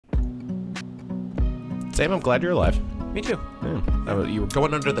Sam, I'm glad you're alive. Me too. Yeah. You were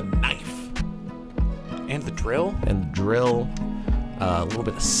going under the knife. And the drill? And the drill. A little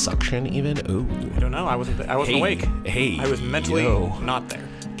bit of suction even. Ooh. I don't know. I wasn't awake. Hey. I was mentally not there.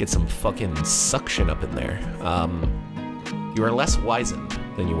 Get some fucking suction up in there. You are less wizened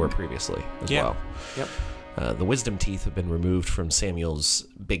than you were previously as well. Yep. The wisdom teeth have been removed from Samuel's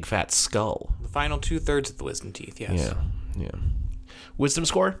big fat skull. The final 2/3 of the wisdom teeth, yes. Yeah. Wisdom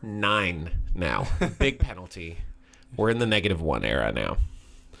score 9 now. Big penalty. We're in the -1 era now.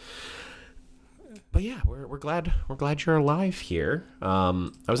 But yeah, we're glad you're alive here.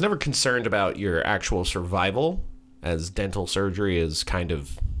 I was never concerned about your actual survival, as dental surgery is kind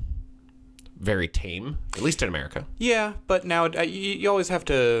of very tame, at least in America. Yeah, but now you always have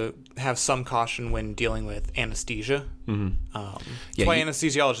to have some caution when dealing with anesthesia. Mm-hmm. That's why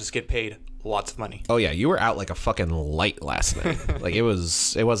anesthesiologists get paid lots of money. Oh yeah, you were out like a fucking light last night. Like it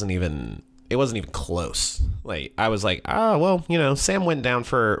wasn't even close. Like I was like, well, Sam went down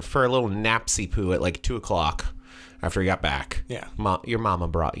for a little napsy poo at like 2:00 after he got back. Yeah. Your mama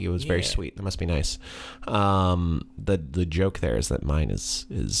brought you. It was very sweet. That must be nice. The joke there is that mine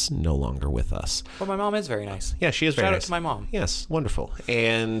is no longer with us. Well, my mom is very nice. Yeah, she is very nice. Shout out to my mom. Yes, wonderful.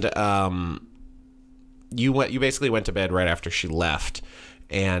 And you basically went to bed right after she left,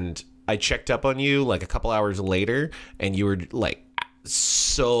 and I checked up on you like a couple hours later, and you were like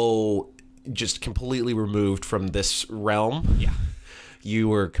so just completely removed from this realm. Yeah. You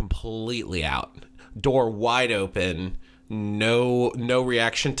were completely out. Door wide open, no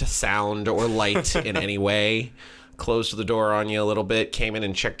reaction to sound or light in any way. Closed the door on you a little bit, came in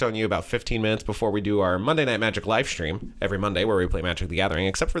and checked on you about 15 minutes before we do our Monday Night Magic live stream every Monday where we play Magic the Gathering,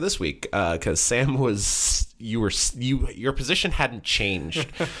 except for this week because Sam your position hadn't changed.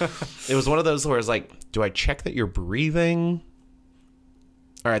 It was one of those where it's like, do I check that you're breathing?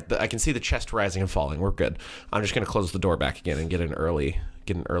 All right, I can see the chest rising and falling. We're good. I'm just going to close the door back again and get an early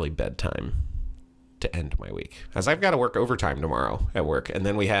bedtime to end my week, as I've got to work overtime tomorrow at work. And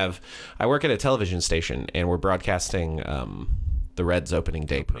then I work at a television station, and we're broadcasting the Reds opening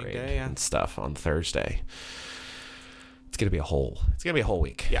day parade and stuff on Thursday. It's gonna be a whole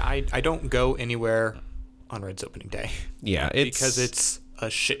week. Yeah, I don't go anywhere on Reds opening day. Yeah, because it's a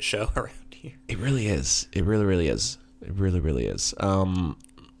shit show around here. It really is. It really is. It really is.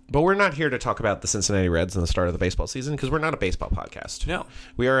 But we're not here to talk about the Cincinnati Reds and the start of the baseball season, because we're not a baseball podcast. No.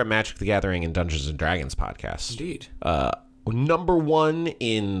 We are a Magic the Gathering and Dungeons & Dragons podcast. Indeed. #1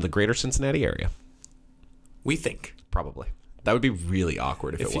 in the greater Cincinnati area. We think. Probably. That would be really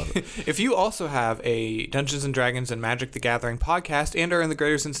awkward if it wasn't. If you also have a Dungeons & Dragons and Magic the Gathering podcast and are in the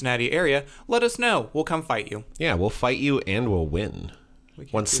greater Cincinnati area, let us know. We'll come fight you. Yeah, we'll fight you and we'll win.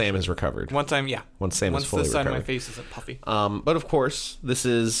 Once Sam is recovered. Once Sam is fully recovered. Once the side of my face isn't puffy. But of course, this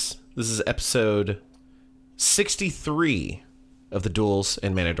is episode 63 of the Duels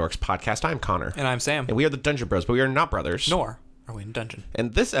and Mana Dorks podcast. I'm Connor. And I'm Sam. And we are the Dungeon Bros, but we are not brothers. Nor are we in dungeon.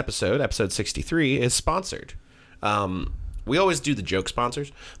 And this episode 63, is sponsored. We always do the joke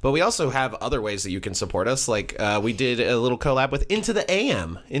sponsors, but we also have other ways that you can support us. Like we did a little collab with Into the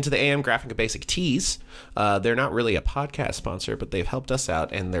AM Graphic and Basic Tees. They're not really a podcast sponsor, but they've helped us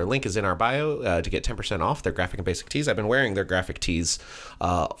out, and their link is in our bio to get 10% off their Graphic and Basic Tees. I've been wearing their graphic tees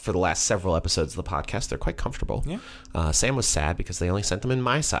for the last several episodes of the podcast. They're quite comfortable. Yeah. Sam was sad because they only sent them in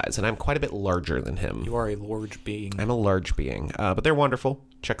my size, and I'm quite a bit larger than him. You are a large being. I'm a large being, but they're wonderful.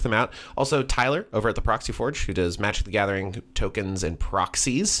 Check them out. Also, Tyler over at the Proxy Forge, who does Magic the Gathering tokens and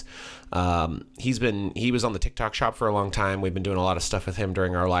proxies. He was on the TikTok shop for a long time. We've been doing a lot of stuff with him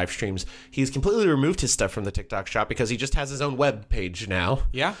during our live streams. He's completely removed his stuff from the TikTok shop because he just has his own web page now.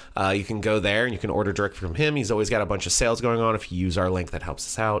 Yeah. You can go there and you can order direct from him. He's always got a bunch of sales going on. If you use our link, that helps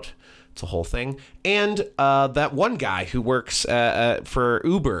us out. It's a whole thing. And that one guy who works for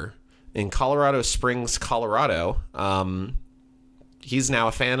Uber in Colorado Springs, Colorado, he's now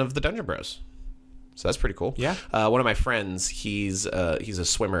a fan of the Dungeon Bros. So that's pretty cool. Yeah. One of my friends, he's a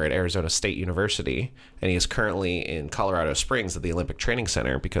swimmer at Arizona State University, and he is currently in Colorado Springs at the Olympic Training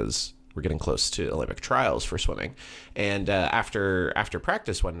Center because we're getting close to Olympic trials for swimming. And after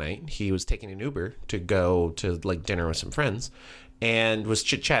practice one night, he was taking an Uber to go to like dinner with some friends, and was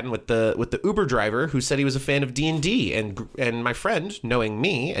chit-chatting with the Uber driver who said he was a fan of D&D. And my friend, knowing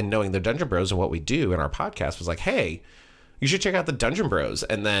me and knowing the Dungeon Bros and what we do in our podcast, was like, hey, you should check out the Dungeon Bros.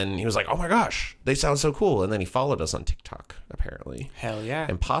 And then he was like, oh my gosh, they sound so cool. And then he followed us on TikTok, apparently. Hell yeah.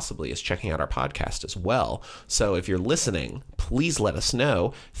 And possibly is checking out our podcast as well. So if you're listening, please let us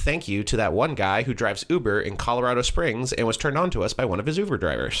know. Thank you to that one guy who drives Uber in Colorado Springs and was turned on to us by one of his Uber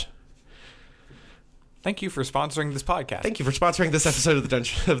drivers. Thank you for sponsoring this podcast. Thank you for sponsoring this episode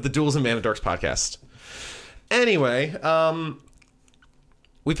of the Duels and Mana Dorks podcast. Anyway,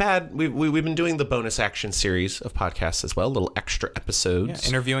 we've been doing the bonus action series of podcasts as well, little extra episodes. Yeah,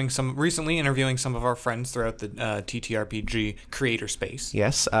 interviewing some of our friends throughout the TTRPG creator space.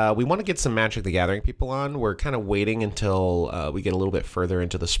 Yes, we want to get some Magic the Gathering people on. We're kind of waiting until we get a little bit further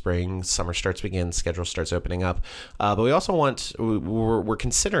into the spring. Summer starts to begin, schedule starts opening up. But we also we're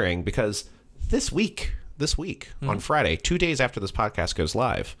considering, because this week on Friday, 2 days after this podcast goes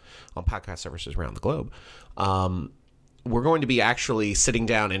live on podcast services around the globe, we're going to be actually sitting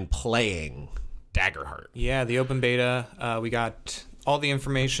down and playing Daggerheart. Yeah, the open beta. We got all the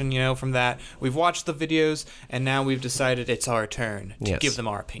information, from that. We've watched the videos, and now we've decided it's our turn to give them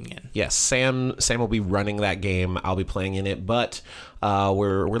our opinion. Yes, Sam will be running that game. I'll be playing in it, but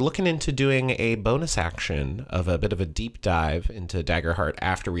we're looking into doing a bonus action of a bit of a deep dive into Daggerheart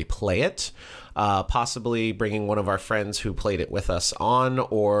after we play it. Possibly bringing one of our friends who played it with us on,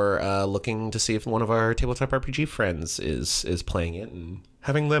 or looking to see if one of our tabletop RPG friends is playing it and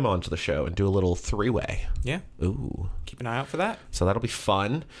having them onto the show and do a little three-way. Yeah. Ooh. Keep an eye out for that. So that'll be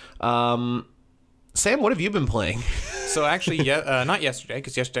fun. Sam, what have you been playing? So actually, not yesterday,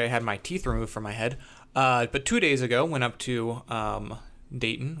 because yesterday I had my teeth removed from my head. But 2 days ago, went up to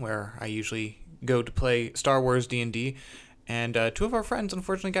Dayton, where I usually go to play Star Wars D&D. And two of our friends,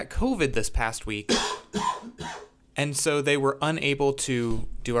 unfortunately, got COVID this past week. And so they were unable to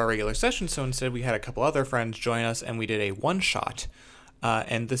do our regular session. So instead, we had a couple other friends join us, and we did a one-shot.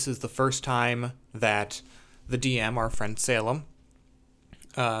 And this is the first time that the DM, our friend Salem,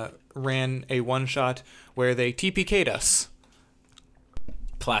 ran a one-shot where they TPK'd us.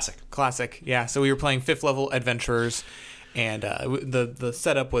 Classic, yeah. So we were playing 5th level adventurers, and the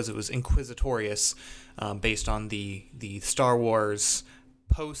setup was, it was Inquisitorious, based on the Star Wars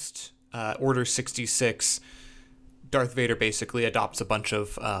post Order 66. Darth Vader basically adopts a bunch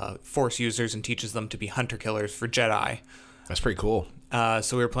of Force users and teaches them to be hunter killers for Jedi. That's pretty cool.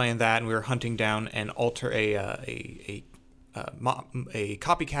 So we were playing that, and we were hunting down a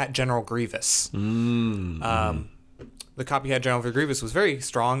copycat General Grievous. The copycat General Grievous was very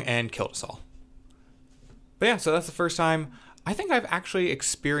strong and killed us all. But yeah, so that's the first time I think I've actually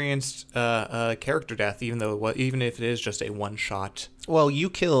experienced a character death, even if it is just a one shot. Well, you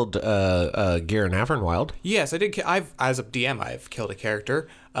killed Garen Avernwild. Yes, I did. As a DM, I've killed a character,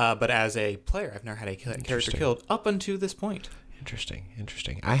 but as a player, I've never had a character killed up until this point.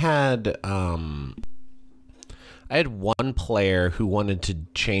 Interesting. I had one player who wanted to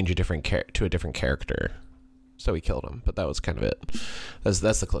change to a different character, so we killed him. But that was kind of it.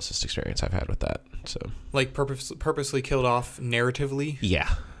 That's the closest experience I've had with that. So, like purposely killed off narratively. Yeah.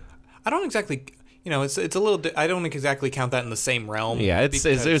 I don't exactly. It's a little. I don't exactly count that in the same realm. Yeah,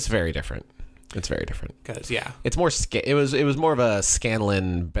 it's very different. It's very different. Because it's more. It was more of a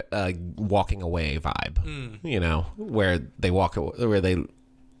Scanlan walking away vibe. Where they walk,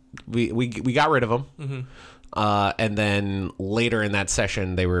 we got rid of them. Mm-hmm. And then later in that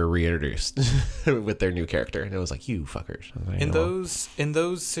session, they were reintroduced with their new character, and it was like, you fuckers. Like, in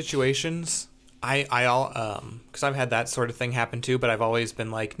those situations, because I've had that sort of thing happen too, but I've always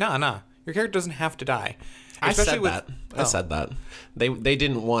been like, nah, your character doesn't have to die. I said that. They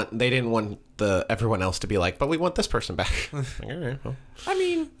didn't want everyone else to be like, but we want this person back. Like, all right, well. I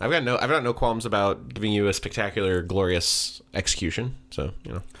mean, I've got no qualms about giving you a spectacular, glorious execution. So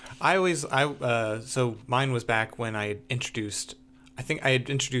so mine was back when I had introduced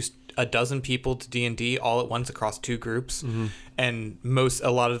a dozen people to D&D all at once across 2 groups, mm-hmm. and a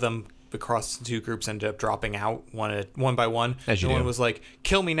lot of them across the 2 groups ended up dropping out one by one. As you do. One was like,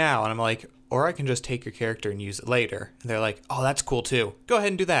 kill me now, and I'm like, or I can just take your character and use it later. And they're like, oh, that's cool too. Go ahead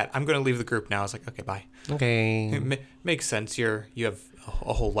and do that. I'm going to leave the group now. I was like, okay, bye. Okay. It makes sense. You have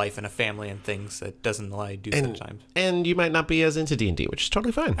a whole life and a family and things that doesn't allow you to do sometimes. And you might not be as into D&D, which is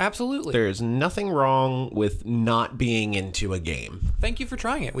totally fine. Absolutely. There's nothing wrong with not being into a game. Thank you for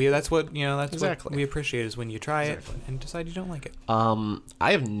trying it. That's what exactly. what we appreciate is when you try it and decide you don't like it.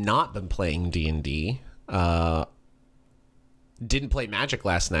 I have not been playing D&D. Didn't play Magic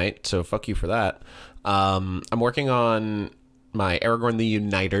last night, so fuck you for that. I'm working on my Aragorn the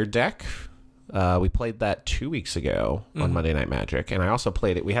Uniter deck. We played that 2 weeks ago on Monday Night Magic, and I also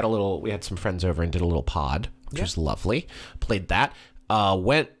played it. We had some friends over and did a little pod, which was lovely. Played that.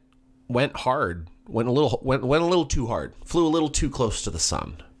 Went hard. Went a little too hard. Flew a little too close to the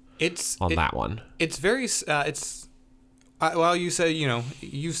sun. That one. It's very. Well, you said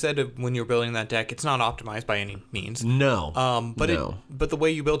when you were building that deck, it's not optimized by any means. No. But the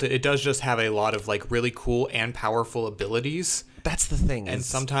way you built it, it does just have a lot of like really cool and powerful abilities. That's the thing. And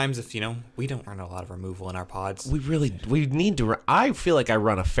sometimes if we don't run a lot of removal in our pods. We need to. I feel like I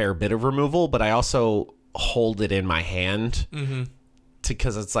run a fair bit of removal, but I also hold it in my hand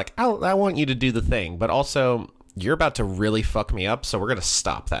because it's like I want you to do the thing, but also you're about to really fuck me up, so we're gonna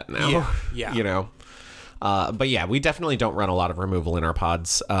stop that now. Yeah. But yeah, we definitely don't run a lot of removal in our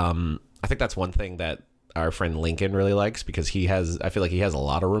pods. I think that's one thing that our friend Lincoln really likes because I feel like he has a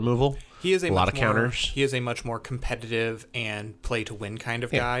lot of removal. He is a lot of counters. He is a much more competitive and play to win kind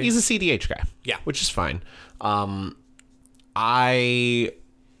of guy. He's a CDH guy. Yeah, which is fine. I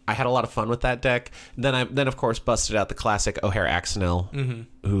had a lot of fun with that deck. Then of course busted out the classic O'Hare Axonil,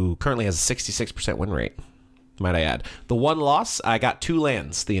 who currently has a 66% win rate. Might I add? The one loss, I got 2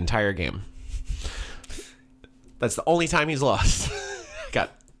 lands the entire game. That's the only time he's lost. Got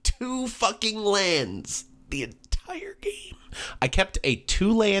 2 fucking lands the entire game. I kept a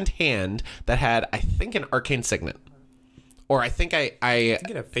 2-land hand that had, I think, an Arcane Signet. Or I think I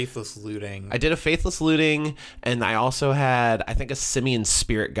did a Faithless Looting. I did a Faithless Looting, and I also had, I think, a Simian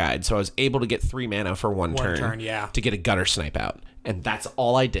Spirit Guide. So I was able to get 3 mana for one turn to get a Gutter Snipe out. And that's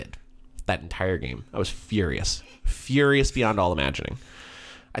all I did that entire game. I was furious. Furious beyond all imagining.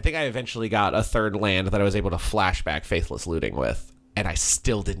 I think I eventually got a 3rd land that I was able to flashback Faithless Looting with, and I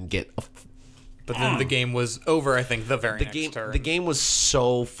still didn't get a But then the game was over, I think, the next turn. The game was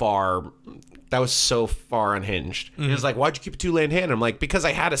so far... That was so far unhinged. It was like, why'd you keep a 2-land hand? I'm like, because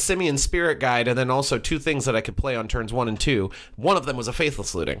I had a Simian Spirit Guide and then also 2 things that I could play on turns 1 and 2. One of them was a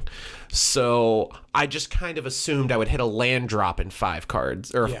Faithless Looting. So I just kind of assumed I would hit a land drop in 5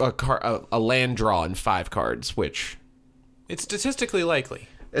 cards, or a land draw in 5 cards, which... It's statistically likely.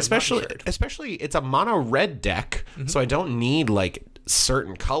 Especially it's a mono red deck, so I don't need like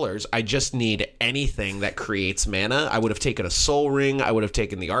certain colors. I just need anything that creates mana. I would have taken a Soul Ring. I would have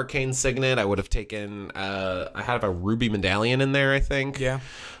taken the Arcane Signet. I would have taken I have a Ruby Medallion in there, I think. Yeah.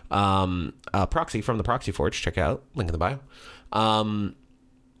 Proxy from the Proxy Forge. Check out link in the bio.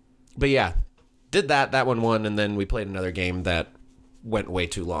 But yeah, did that one won, and then we played another game that went way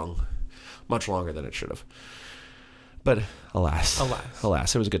too long, much longer than it should have. But alas,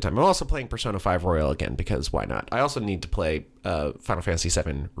 it was a good time. I'm also playing Persona 5 Royal again because why not? I also need to play Final Fantasy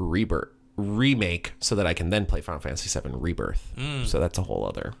VII Remake so that I can then play Final Fantasy VII Rebirth. So that's a whole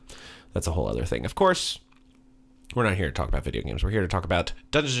other thing. Of course, we're not here to talk about video games. We're here to talk about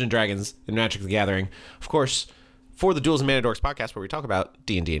Dungeons and Dragons and Magic the Gathering. Of course, for the Duels and Mana Dorks podcast, where we talk about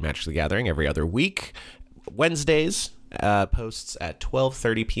D&D and Magic the Gathering every other week, Wednesdays. Posts at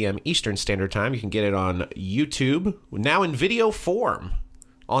 12:30 p.m. Eastern Standard Time. You can get it on YouTube, now in video form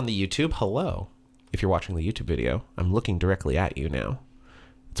on the YouTube. Hello. If you're watching the YouTube video, I'm looking directly at you now.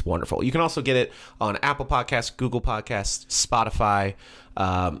 It's wonderful. You can also get it on Apple Podcasts, Google Podcasts, Spotify,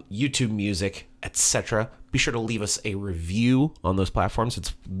 YouTube Music, etc. Be sure to leave us a review on those platforms.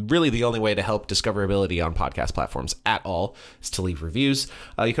 It's really the only way to help discoverability on podcast platforms at all is to leave reviews.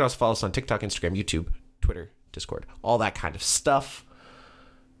 You can also follow us on TikTok, Instagram, YouTube, Twitter, Discord, all that kind of stuff.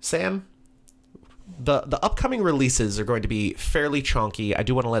 Sam, the upcoming releases are going to be fairly chonky. I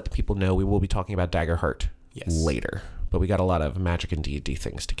do want to let the people know we will be talking about Daggerheart later, but we got a lot of Magic and D&D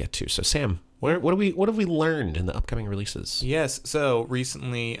things to get to. So Sam, what have we learned in the upcoming releases? Yes, so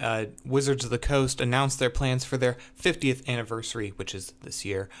recently Wizards of the Coast announced their plans for their 50th anniversary, which is this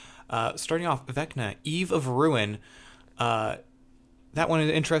year. Starting off, Vecna, Eve of Ruin. That one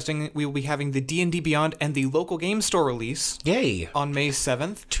is interesting. We will be having the D&D Beyond and the local game store release. Yay! On May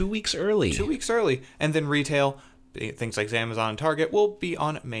 7th. 2 weeks early. 2 weeks early. And then retail, things like Amazon and Target, will be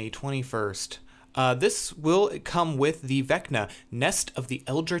on May 21st. This will come with the Vecna, Nest of the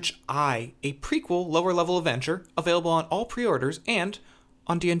Eldritch Eye, a prequel lower-level adventure available on all pre-orders and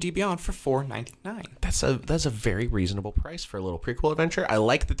on D&D Beyond for $4.99. That's a very reasonable price for a little prequel adventure. I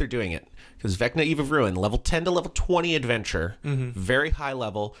like that they're doing it because Vecna Eve of Ruin, level 10 to level 20 adventure, very high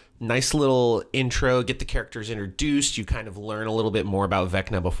level, nice little intro, get the characters introduced, you kind of learn a little bit more about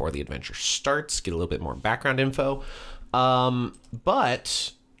Vecna before the adventure starts, get a little bit more background info.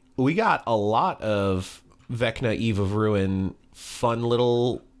 But we got a lot of Vecna Eve of Ruin fun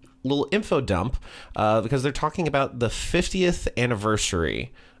little info dump because they're talking about the 50th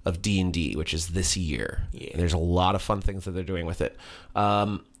anniversary of D&D, which is this year. Yeah. There's a lot of fun things that they're doing with it.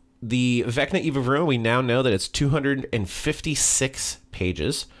 The Vecna Eve of Ruin, we now know that it's 256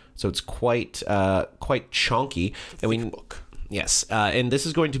 pages, so it's quite chunky. It's a thick book. Yes, and this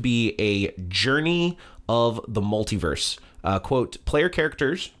is going to be a journey of the multiverse. Quote, player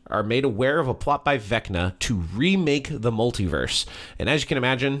characters are made aware of a plot by Vecna to remake the multiverse. And as you can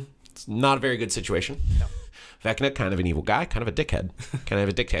imagine, it's not a very good situation. No. Vecna, kind of an evil guy, kind of a dickhead.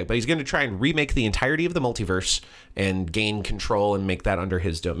 But he's going to try and remake the entirety of the multiverse and gain control and make that under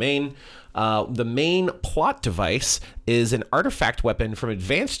his domain. The main plot device is an artifact weapon from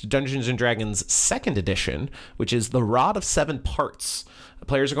Advanced Dungeons & Dragons 2nd edition, which is the Rod of 7 Parts.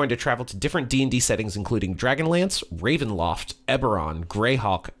 Players are going to travel to different D&D settings, including Dragonlance, Ravenloft, Eberron,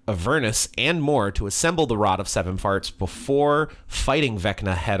 Greyhawk, Avernus, and more to assemble the Rod of 7 Parts before fighting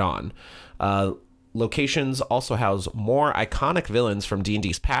Vecna head-on. Locations also house more iconic villains from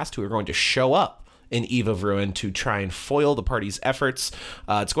D&D's past who are going to show up in Eve of Ruin to try and foil the party's efforts.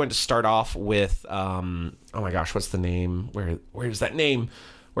 It's going to start off with, oh my gosh, what's the name? Where's that name?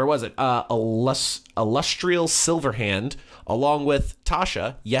 Where was it? Illustrial Silverhand, along with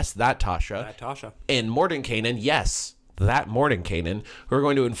Tasha. Yes, that Tasha. That Tasha. And Mordenkainen. Yes, that Mordenkainen, who are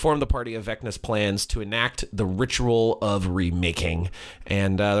going to inform the party of Vecna's plans to enact the ritual of remaking.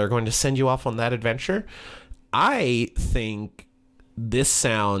 And they're going to send you off on that adventure. I think this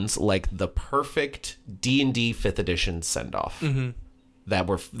sounds like the perfect D&D 5th edition send-off. Mm-hmm.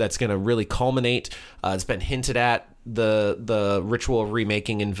 That's going to really culminate. It's been hinted at, the ritual of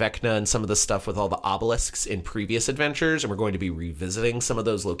remaking in Vecna and some of the stuff with all the obelisks in previous adventures, and we're going to be revisiting some of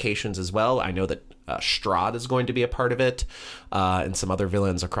those locations as well. I know that Strahd is going to be a part of it, and some other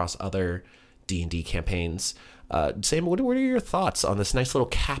villains across other D&D campaigns. Sam, what are your thoughts on this nice little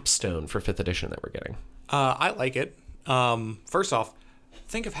capstone for 5th edition that we're getting? I like it. First off,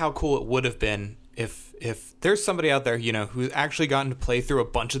 think of how cool it would have been if there's somebody out there, you know, who's actually gotten to play through a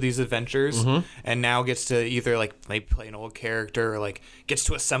bunch of these adventures and now gets to either like maybe play an old character or like gets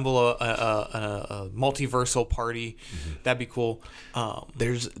to assemble a multiversal party. That'd be cool.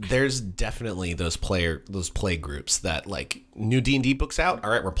 There's definitely those play groups that like new D&D books out.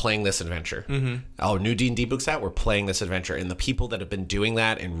 All right, we're playing this adventure. Oh, new D&D books out. We're playing this adventure. And the people that have been doing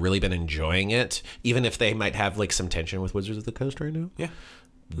that and really been enjoying it, even if they might have like some tension with Wizards of the Coast right now. Yeah.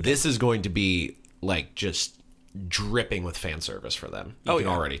 This is going to be like just dripping with fan service for them. You can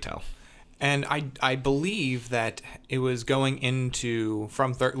already tell. And I believe that it was going into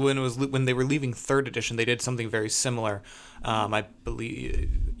when they were leaving 3rd edition, they did something very similar. I believe,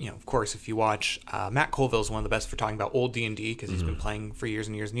 you know, of course, if you watch, Matt Colville's one of the best for talking about old D&D because he's been playing for years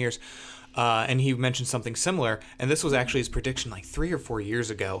and years and years. And he mentioned something similar, and this was actually his prediction like 3 or 4 years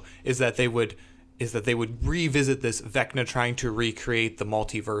ago, is that they would revisit this Vecna trying to recreate the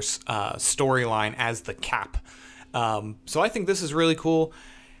multiverse storyline as the cap. So I think this is really cool.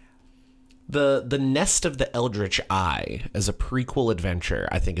 The Nest of the Eldritch Eye as a prequel adventure,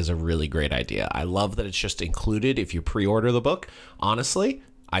 I think, is a really great idea. I love that it's just included if you pre-order the book. Honestly,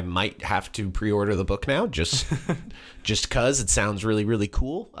 I might have to pre-order the book now just because it sounds really, really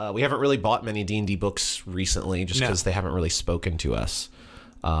cool. We haven't really bought many D&D books recently just because they haven't really spoken to us.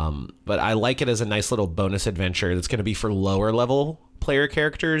 But I like it as a nice little bonus adventure that's going to be for lower level player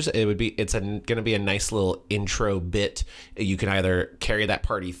characters. It's going to be a nice little intro bit. You can either carry that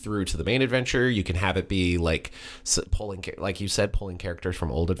party through to the main adventure. You can have it be like pulling, like you said, pulling characters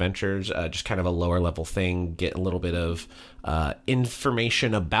from old adventures, just kind of a lower level thing, get a little bit of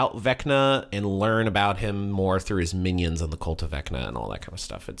information about Vecna and learn about him more through his minions and the cult of Vecna and all that kind of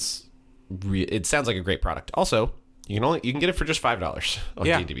stuff. It sounds like a great product. Also, you can get it for just $5 on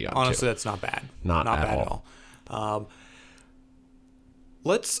D&D Beyond. Honestly, that's not bad. Not bad at all.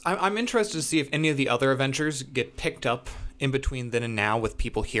 I'm interested to see if any of the other adventures get picked up in between then and now with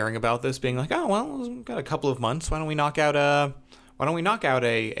people hearing about this, being like, oh well, we've got a couple of months. Why don't we knock out a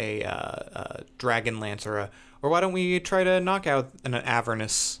Dragonlance or why don't we try to knock out an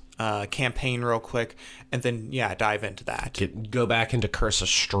Avernus campaign real quick, and then dive into that. Go back into Curse of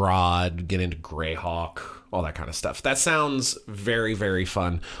Strahd, get into Greyhawk, all that kind of stuff. That sounds very, very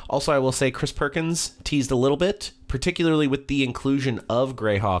fun. Also, I will say Chris Perkins teased a little bit, particularly with the inclusion of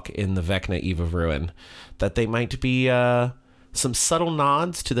Greyhawk in the Vecna Eve of Ruin, that they might be some subtle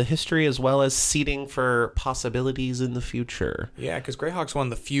nods to the history as well as seeding for possibilities in the future. Yeah, because Greyhawk's one of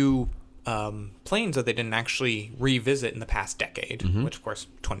the few planes that they didn't actually revisit in the past decade, which of course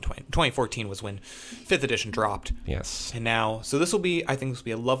 2014 was when 5th edition dropped. Yes. And now, so I think this will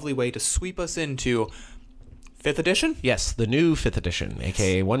be a lovely way to sweep us into 5th edition? Yes, the new 5th edition,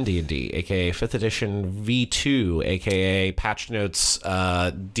 aka 1D&D, aka 5th edition V2, aka patch notes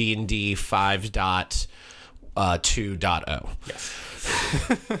D&D 5.2.0.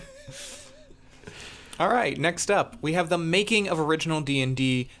 Yes. All right, next up, we have the making of original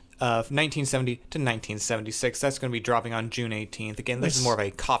D&D 1970 to 1976. That's going to be dropping on June 18th. Again, this is more of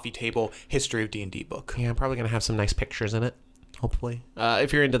a coffee table history of D&D book. Yeah, I'm probably going to have some nice pictures in it, hopefully.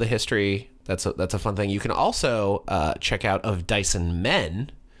 If you're into the history, that's a fun thing. You can also check out Of Dice and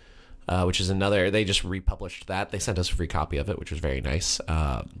Men, which is another, they just republished that. They sent us a free copy of it, which was very nice.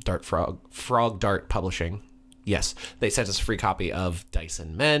 Frog Dart Publishing. Yes, they sent us a free copy of Dice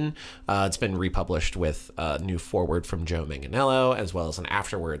and Men. It's been republished with a new foreword from Joe Manganiello, as well as an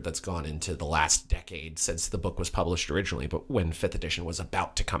afterword that's gone into the last decade since the book was published originally, but when 5th edition was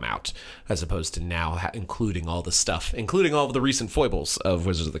about to come out, as opposed to now including all the stuff, including all of the recent foibles of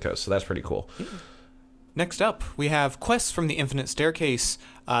Wizards of the Coast. So that's pretty cool. Next up, we have Quests from the Infinite Staircase.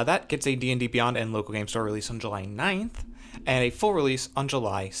 That gets a D&D Beyond and local game store release on July 9th, and a full release on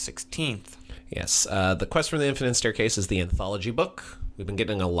July 16th. Yes, the Quest from the Infinite Staircase is the anthology book. We've been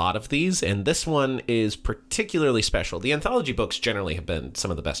getting a lot of these, and this one is particularly special. The anthology books generally have been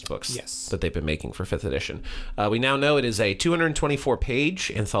some of the best books that they've been making for 5th edition. We now know it is a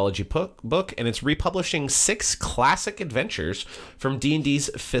 224-page anthology book, and it's republishing 6 classic adventures from D&D's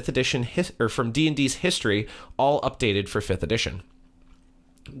 5th edition from D&D's history, all updated for 5th edition.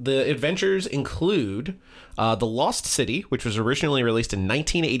 The adventures include The Lost City, which was originally released in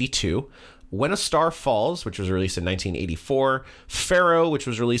 1982, When a Star Falls, which was released in 1984, Pharaoh, which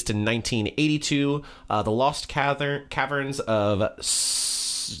was released in 1982, The Lost Caverns of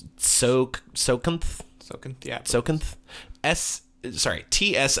Socanth, Tsojcanth.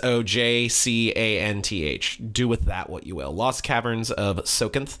 Do with that what you will. Lost Caverns of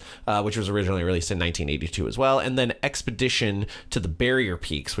Socanth, which was originally released in 1982 as well, and then Expedition to the Barrier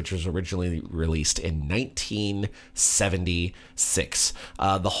Peaks, which was originally released in 1976.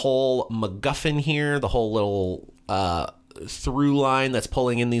 The whole MacGuffin here, the whole little through line that's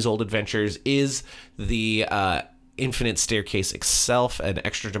pulling in these old adventures is the Infinite Staircase itself, an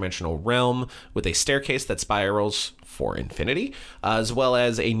extra-dimensional realm with a staircase that spirals for infinity, as well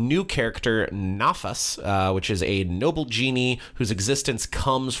as a new character, Nafas, which is a noble genie whose existence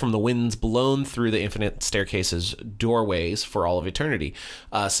comes from the winds blown through the Infinite Staircase's doorways for all of eternity.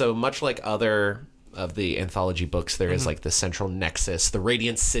 So much like other of the anthology books, there is like the central nexus, the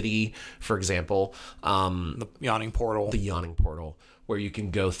Radiant City, for example. The Yawning Portal, where you can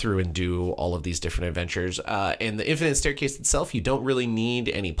go through and do all of these different adventures. And the Infinite Staircase itself, you don't really need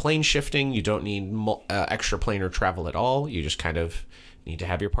any plane shifting. You don't need extra planar travel at all. You just kind of need to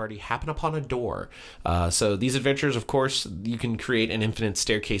have your party happen upon a door. So these adventures, of course, you can create an Infinite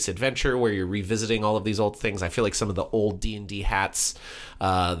Staircase adventure where you're revisiting all of these old things. I feel like some of the old D&D hats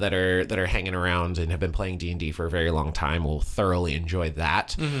that are hanging around and have been playing D&D for a very long time will thoroughly enjoy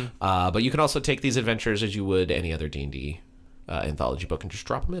that. But you can also take these adventures as you would any other D&D anthology book and just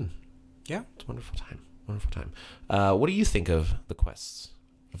drop them in. Yeah. It's a wonderful time. What do you think of the quests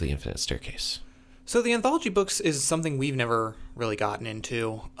of the Infinite Staircase? So the anthology books is something we've never really gotten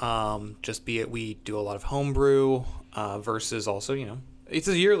into. Just be it we do a lot of homebrew versus also, it's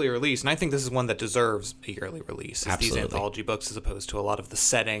a yearly release, and I think this is one that deserves a yearly release. These anthology books, as opposed to a lot of the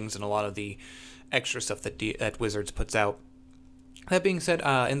settings and a lot of the extra stuff that Wizards puts out. That being said,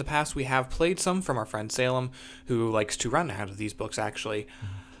 in the past we have played some from our friend Salem, who likes to run out of these books, actually.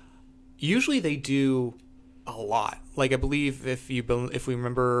 Usually they do a lot. Like, I believe if we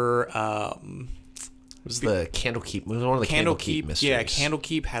remember... it was the Candlekeep. It was one of the Candlekeep mysteries. Yeah,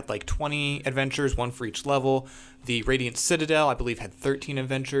 Candlekeep had like 20 adventures, one for each level. The Radiant Citadel, I believe, had 13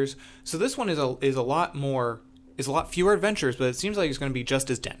 adventures. So this one is a lot fewer adventures, but it seems like it's going to be just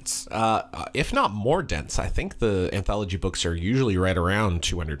as dense. If not more dense. I think the anthology books are usually right around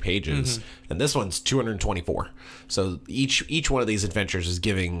 200 pages, and this one's 224. So each one of these adventures is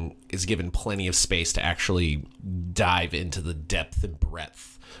given plenty of space to actually dive into the depth and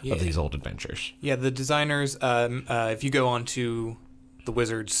breadth of these old adventures. Yeah, the designers, if you go onto the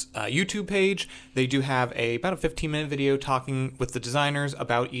Wizards YouTube page, they do have about a 15-minute video talking with the designers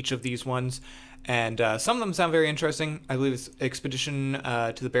about each of these ones. And some of them sound very interesting. I believe it's Expedition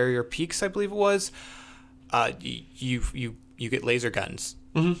to the Barrier Peaks, I believe it was. You get laser guns.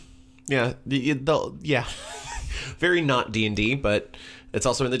 Yeah. Yeah. Very not D&D, but it's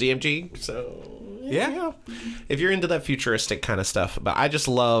also in the DMG. So, yeah. If you're into that futuristic kind of stuff. But I just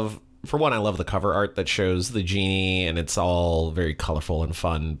love... For one, I love the cover art that shows the genie, and it's all very colorful and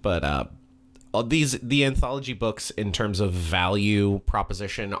fun. But the anthology books, in terms of value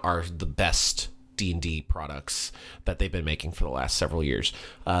proposition, are the best D&D products that they've been making for the last several years.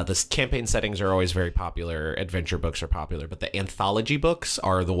 The campaign settings are always very popular. Adventure books are popular, but the anthology books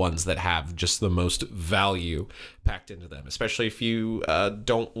are the ones that have just the most value packed into them, especially if you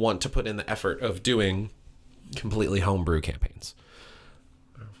don't want to put in the effort of doing completely homebrew campaigns.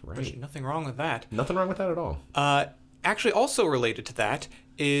 right. There's nothing wrong with that. Nothing wrong with that at all. Actually, also related to that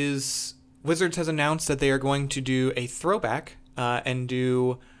is Wizards has announced that they are going to do a throwback and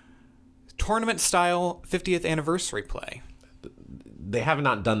do tournament-style 50th anniversary play. They have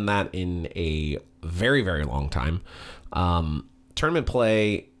not done that in a very, very long time. Tournament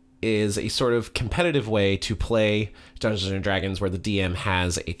play is a sort of competitive way to play Dungeons and Dragons where the DM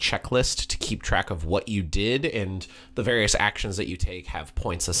has a checklist to keep track of what you did, and the various actions that you take have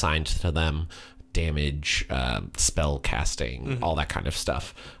points assigned to them. Damage, spell casting, all that kind of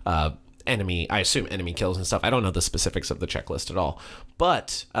stuff. I assume enemy kills and stuff. I don't know the specifics of the checklist at all.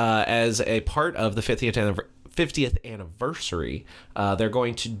 But as a part of the 50th anniversary, they're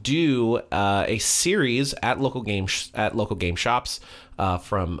going to do a series at local game shops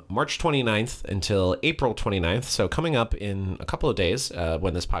from March 29th until April 29th. So coming up in a couple of days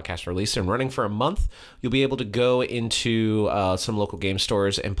when this podcast released and running for a month, you'll be able to go into some local game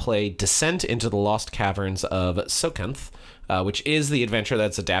stores and play Descent into the Lost Caverns of Sokenth, which is the adventure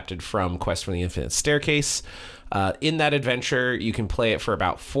that's adapted from Quest for the Infinite Staircase. In that adventure, you can play it for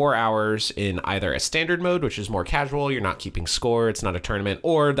about 4 hours in either a standard mode, which is more casual, you're not keeping score, it's not a tournament,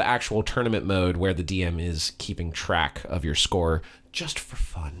 or the actual tournament mode where the DM is keeping track of your score just for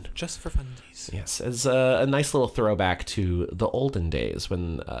fun. Just for funsies. Yes, as a nice little throwback to the olden days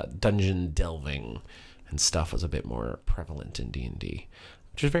when dungeon delving and stuff was a bit more prevalent in D&D.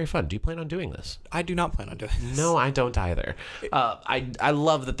 Which is very fun. Do you plan on doing this? I do not plan on doing this. No, I don't either. I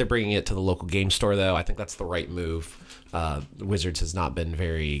love that they're bringing it to the local game store, though. I think that's the right move. Wizards has not been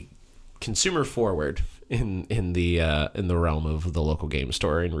very consumer forward in the realm of the local game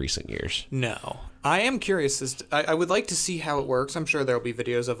store in recent years. No. I am curious. I would like to see how it works. I'm sure there will be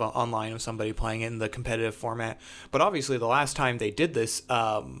videos of online of somebody playing it in the competitive format. But obviously, the last time they did this,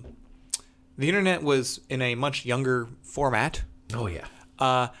 the internet was in a much younger format. Oh, yeah.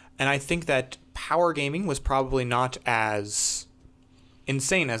 And I think that power gaming was probably not as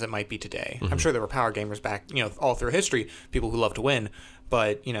insane as it might be today. I'm sure there were power gamers back, all through history, people who love to win.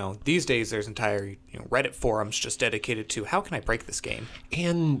 But, these days there's entire Reddit forums just dedicated to how can I break this game?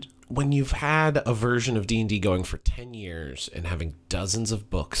 And when you've had a version of D&D going for 10 years and having dozens of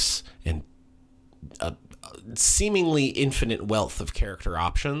books and a seemingly infinite wealth of character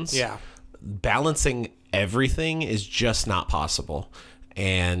options, yeah, balancing everything is just not possible.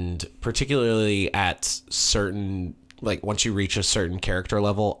 And particularly at certain, like once you reach a certain character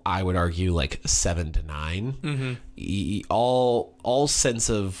level, I would argue like 7 to 9, all sense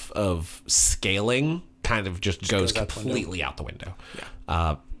of scaling kind of just goes completely out the window.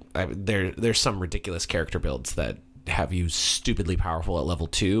 Yeah. There's some ridiculous character builds that have you stupidly powerful at level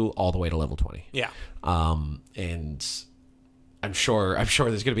 2 all the way to level 20. Yeah. And I'm sure there's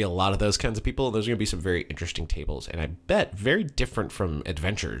going to be a lot of those kinds of people. There's going to be some very interesting tables, and I bet very different from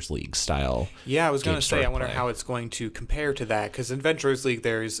Adventurers League style. Yeah, I was going to say, I wonder how it's going to compare to that, because Adventurers League,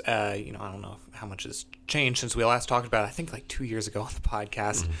 there's, I don't know how much has changed since we last talked about it, I think like 2 years ago on the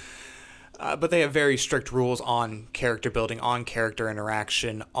podcast. But they have very strict rules on character building, on character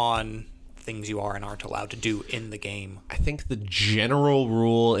interaction, on things you are and aren't allowed to do in the game. I think the general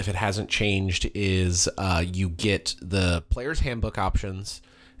rule, if it hasn't changed, is you get the player's handbook options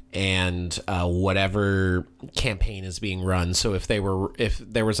and whatever campaign is being run. So if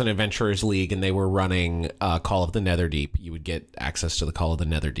there was an Adventurers League and they were running Call of the Netherdeep, you would get access to the Call of the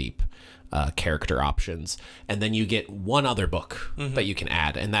Netherdeep character options, and then you get one other book that you can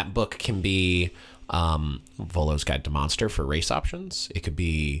add, and that book can be Volo's Guide to Monster for race options. It could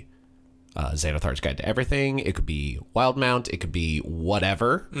be Xanathar's Guide to Everything. It could be Wildmount. It could be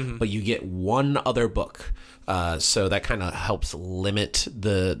whatever, but you get one other book. So that kind of helps limit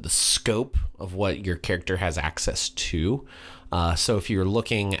the scope of what your character has access to. So if you're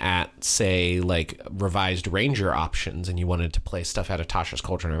looking at, say, like revised Ranger options and you wanted to play stuff out of Tasha's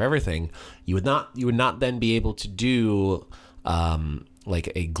Cauldron of Everything, you would not then be able to do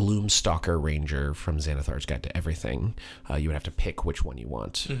like a Gloomstalker Ranger from Xanathar's Guide to Everything. You would have to pick which one you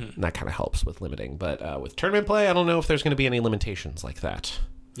want. And that kind of helps with limiting. But with tournament play, I don't know if there's going to be any limitations like that.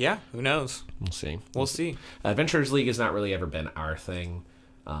 Yeah, who knows? We'll see. Adventurers League has not really ever been our thing.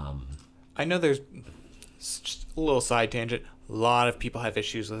 I know there's just a little side tangent. A lot of people have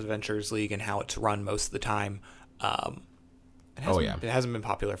issues with Adventurers League and how it's run most of the time. It hasn't been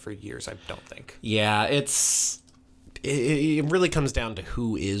popular for years, I don't think. Yeah, it really comes down to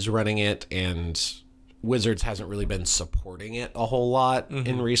who is running it, and Wizards hasn't really been supporting it a whole lot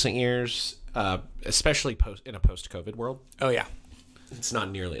in recent years, especially in a post-COVID world. Oh, yeah. It's not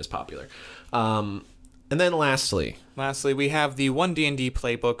nearly as popular. And then lastly, we have the 1D&D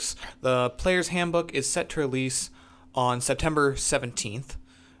playbooks. The Player's Handbook is set to release on September 17th.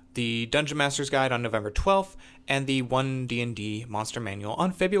 the Dungeon Master's Guide on November 12th, and the 1D&D Monster Manual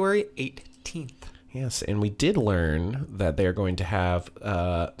on February 18th. Yes, and we did learn that they're going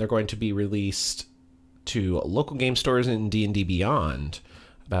to be released to local game stores in D&D Beyond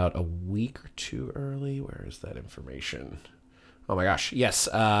about a week or two early. Where is that information? Oh my gosh. Yes.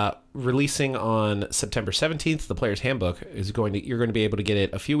 Releasing on September 17th, the Player's Handbook you're going to be able to get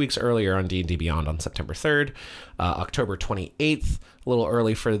it a few weeks earlier on D&D Beyond on September 3rd, October 28th, a little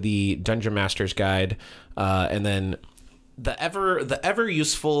early for the Dungeon Master's Guide. And then the ever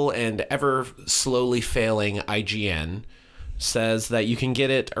useful and ever slowly failing IGN says that you can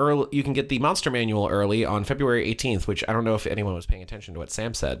get it early. You can get the Monster Manual early on February 18th, which I don't know if anyone was paying attention to what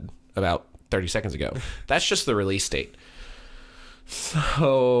Sam said about 30 seconds ago. That's just the release date.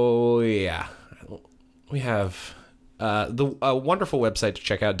 So yeah, we have a wonderful website to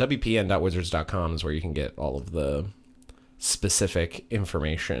check out. wpn.wizards.com is where you can get all of the specific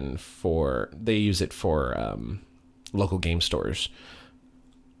information they use it for local game stores,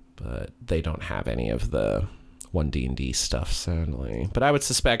 but they don't have any of the 1D&D stuff, sadly. But I would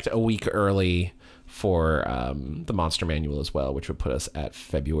suspect a week early for the Monster Manual as well, which would put us at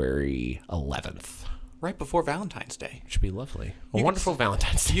February 11th. Right before Valentine's Day. Should be lovely. A wonderful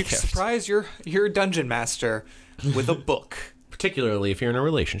Valentine's Day You can surprise your dungeon master with a book. Particularly if you're in a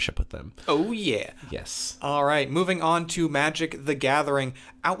relationship with them. Oh, yeah. Yes. All right, moving on to Magic the Gathering.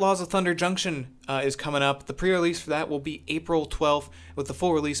 Outlaws of Thunder Junction is coming up. The pre-release for that will be April 12th, with the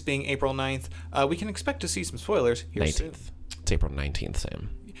full release being April 9th. We can expect to see some spoilers here 19th. soon. It's April 19th, Sam.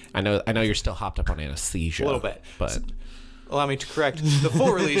 I know you're still hopped up on anesthesia. A little bit. But allow me to correct. The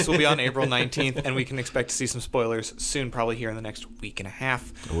full release will be on April 19th, and we can expect to see some spoilers soon, probably here in the next week and a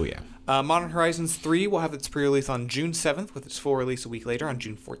half. Oh, yeah. Modern Horizons 3 will have its pre-release on June 7th, with its full release a week later on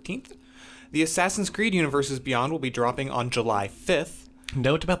June 14th. The Assassin's Creed Universes Beyond will be dropping on July 5th.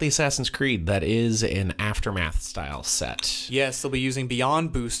 Note about the Assassin's Creed, that is an Aftermath-style set. Yes, they'll be using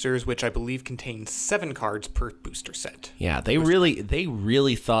Beyond boosters, which I believe contain 7 cards per booster set. Yeah, they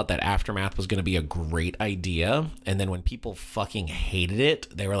really thought that Aftermath was going to be a great idea, and then when people fucking hated it,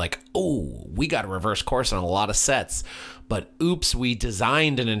 they were like, oh, we got to reverse course on a lot of sets. But oops, we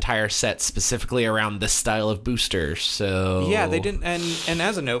designed an entire set specifically around this style of booster, so... Yeah, they didn't, and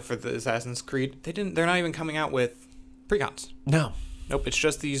as a note for the Assassin's Creed, they're not even coming out with precons. No. Nope, it's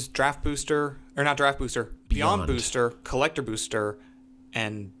just these Beyond Booster, Collector Booster,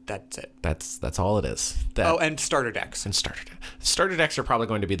 and that's it. That's all it is. And Starter Decks. Starter decks are probably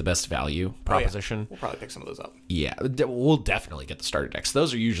going to be the best value proposition. Oh, yeah. We'll probably pick some of those up. Yeah, we'll definitely get the starter decks.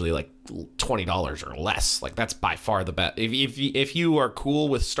 Those are usually like $20 or less. Like that's by far the best. If you are cool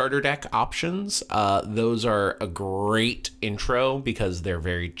with starter deck options, those are a great intro because they're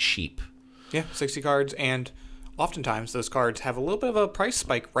very cheap. Yeah, 60 cards, and oftentimes those cards have a little bit of a price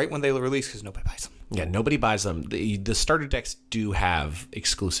spike right when they release because nobody buys them. Yeah, nobody buys them. The starter decks do have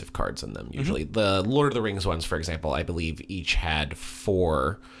exclusive cards in them, usually. Mm-hmm. The Lord of the Rings ones, for example, I believe each had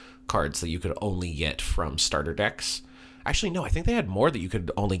 4 cards that you could only get from starter decks. Actually, no, I think they had more that you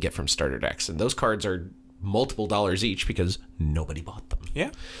could only get from starter decks, and those cards are multiple dollars each because nobody bought them.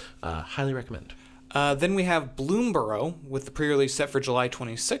 Yeah. Highly recommend. Then we have Bloomborough with the pre-release set for July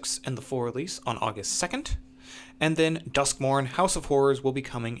 26th and the full release on August 2nd. And then Duskmourn House of Horrors will be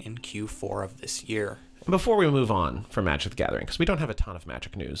coming in Q4 of this year. Before we move on from Magic the Gathering, because we don't have a ton of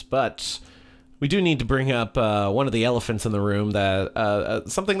Magic news, but we do need to bring up one of the elephants in the room, that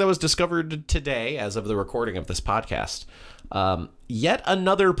something that was discovered today as of the recording of this podcast. Yet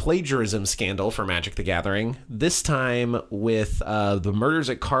another plagiarism scandal for Magic the Gathering, this time with the Murders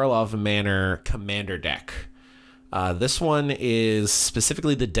at Karlov Manor Commander deck. This one is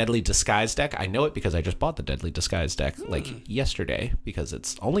specifically the Deadly Disguise deck. I know it because I just bought the Deadly Disguise deck like yesterday because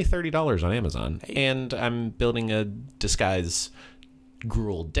it's only $30 on Amazon. Hey. And I'm building a Disguise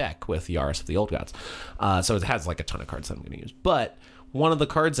Gruul deck with Yaris of the Old Gods. So it has like a ton of cards that I'm going to use. But one of the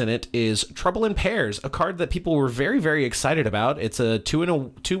cards in it is Trouble in Pairs, a card that people were very, very excited about. It's a 2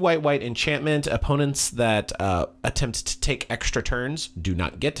 white enchantment. Opponents that attempt to take extra turns do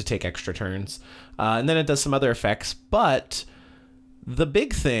not get to take extra turns. And then it does some other effects. But the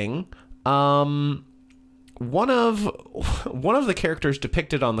big thing, one of the characters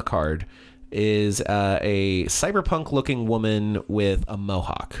depicted on the card is a cyberpunk-looking woman with a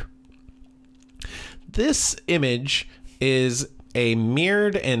mohawk. This image is a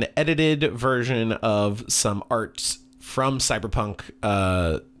mirrored and edited version of some arts from cyberpunk,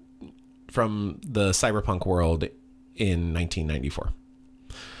 from the cyberpunk world in 1994.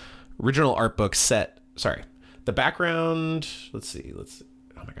 Original art book set. Sorry, the background. Let's see. Oh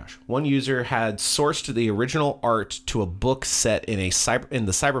Oh my gosh. One user had sourced the original art to a book set in the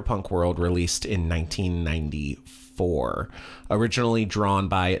cyberpunk world released in 1994. Originally drawn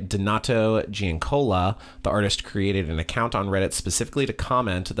by Donato Giancola, the artist created an account on Reddit specifically to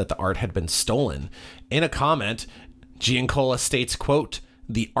comment that the art had been stolen. In a comment, Giancola states, quote,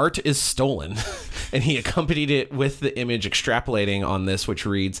 "The art is stolen," and he accompanied it with the image extrapolating on this, which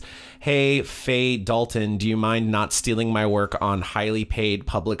reads, "Hey, Faye Dalton, do you mind not stealing my work on highly paid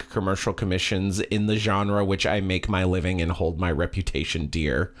public commercial commissions in the genre which I make my living and hold my reputation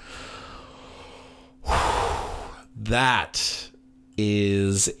dear?" That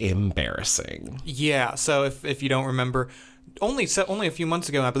is embarrassing. Yeah, so if you don't remember, only a few months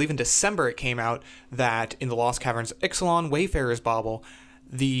ago, I believe in December, it came out that in the Lost Caverns of Ixalan Wayfarer's Bauble,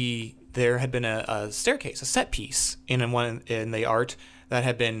 there had been a staircase, a set piece in the art that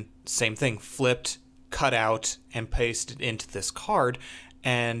had been, same thing, flipped, cut out, and pasted into this card.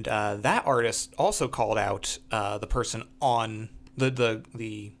 And that artist also called out the person on the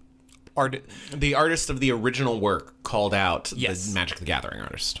artist of the original work called out Yes. the Magic the Gathering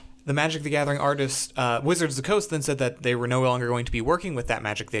artist. The Magic the Gathering artist, Wizards of the Coast, then said that they were no longer going to be working with that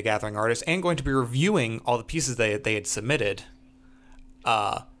Magic the Gathering artist and going to be reviewing all the pieces they had submitted.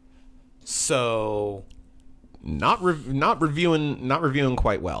 So Not reviewing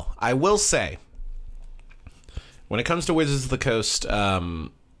quite well. I will say, when it comes to Wizards of the Coast,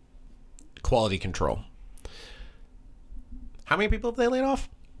 quality control. How many people have they laid off?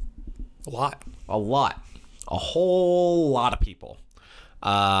 a lot. A lot. A whole lot of people.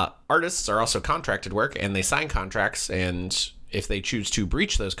 Artists are also contracted work, and they sign contracts, and if they choose to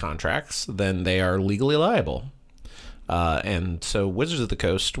breach those contracts, then they are legally liable. And so Wizards of the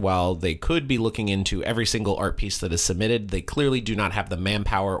Coast, while they could be looking into every single art piece that is submitted, they clearly do not have the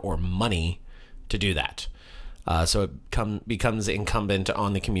manpower or money to do that. So it becomes incumbent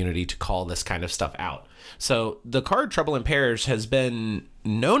on the community to call this kind of stuff out. So the card Trouble in Pairs has been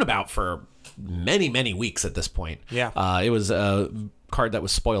known about for many, many weeks at this point. Yeah. It was a card that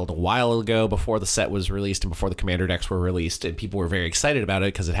was spoiled a while ago before the set was released and before the commander decks were released, and people were very excited about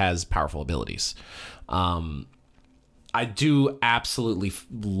it because it has powerful abilities. I do absolutely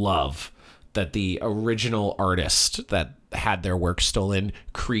love that the original artist that had their work stolen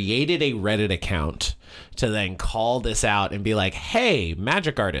created a Reddit account to then call this out and be like, "Hey,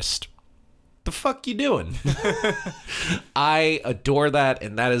 magic artist, the fuck you doing?" I adore that,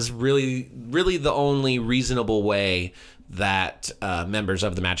 and that is really, really the only reasonable way that members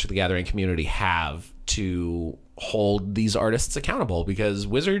of the Magic the Gathering community have to hold these artists accountable, because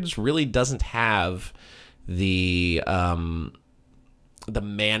Wizards really doesn't have the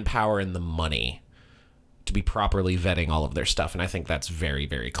manpower and the money to be properly vetting all of their stuff, and I think that's very,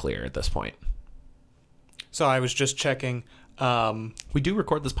 very clear at this point. So I was just checking. We do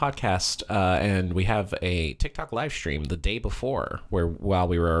record this podcast, and we have a TikTok live stream the day before, while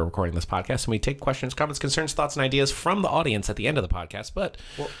we were recording this podcast, and we take questions, comments, concerns, thoughts, and ideas from the audience at the end of the podcast. But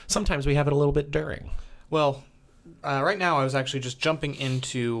sometimes we have it a little bit during. Well, right now I was actually just jumping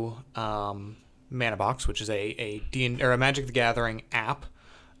into Mana Box, which is a Magic the Gathering app,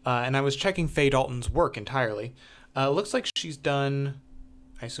 and I was checking Faye Dalton's work entirely. Looks like she's done,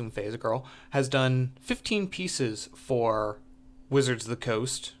 I assume Faye is a girl, has done 15 pieces for Wizards of the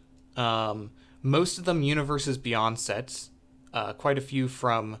Coast. Most of them Universes Beyond sets. Quite a few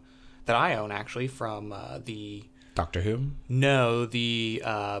that I own, actually, from the... Doctor Who? No, the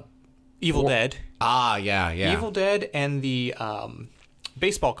Evil Dead. Ah, yeah. Evil Dead and the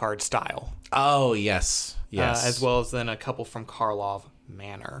baseball card style. Oh, yes. As well as then a couple from Karlov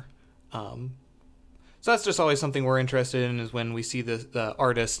Manor. So that's just always something we're interested in, is when we see the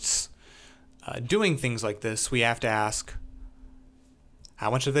artists doing things like this, we have to ask, how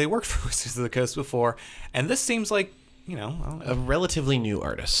much have they worked for Wizards of the Coast before? And this seems like, a relatively new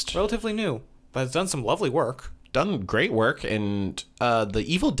artist. Relatively new, but has done some lovely work. Done great work, and the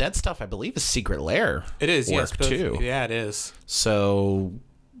Evil Dead stuff, I believe, is Secret Lair. It is, work yes. too. Yeah, it is. So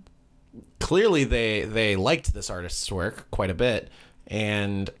clearly they liked this artist's work quite a bit.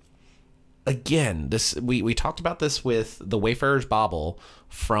 And again, we talked about this with the Wayfarer's Bauble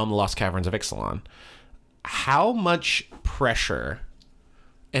from Lost Caverns of Ixalan. How much pressure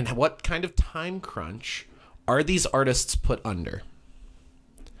and what kind of time crunch are these artists put under?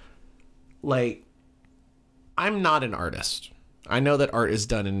 Like, I'm not an artist. I know that art is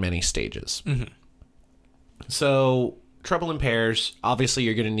done in many stages. Mm-hmm. So, Trouble in Pairs, obviously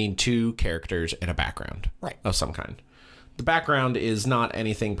you're going to need two characters and a background of some kind. The background is not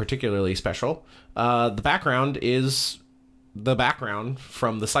anything particularly special. The background is the background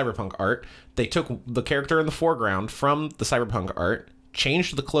from the cyberpunk art. They took the character in the foreground from the cyberpunk art,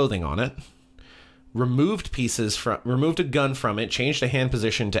 changed the clothing on it, removed a gun from it, changed a hand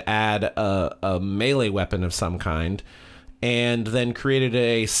position to add a melee weapon of some kind, and then created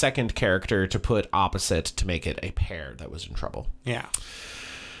a second character to put opposite to make it a pair that was in trouble. Yeah.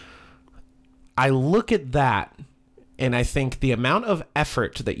 I look at that, and I think the amount of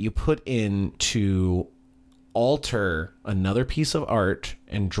effort that you put in to alter another piece of art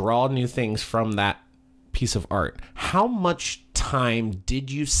and draw new things from that piece of art, how much time did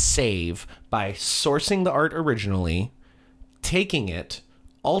you save by sourcing the art originally, taking it,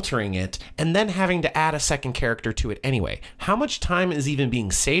 altering it, and then having to add a second character to it anyway? How much time is even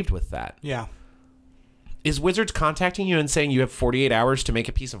being saved with that? Yeah. Is Wizards contacting you and saying you have 48 hours to make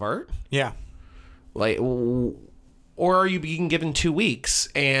a piece of art? Yeah. Like, or are you being given 2 weeks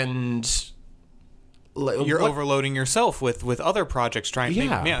and you're overloading yourself with other projects trying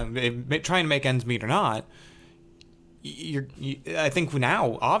to make ends meet or not? I think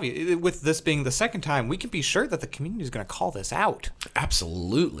now, obviously, with this being the second time, we can be sure that the community is going to call this out.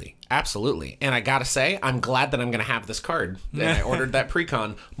 Absolutely. Absolutely. And I got to say, I'm glad that I'm going to have this card. And I ordered that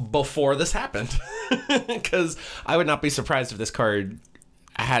pre-con before this happened. Because I would not be surprised if this card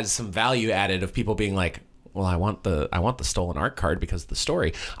has some value added of people being like, well, I want the stolen art card because of the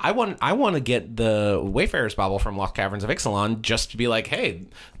story. I want to get the Wayfarer's Bauble from Lost Caverns of Ixalan just to be like, hey,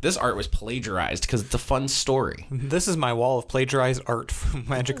 this art was plagiarized because it's a fun story. This is my wall of plagiarized art from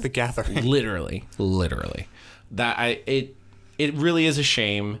Magic the Gathering. Literally. It really is a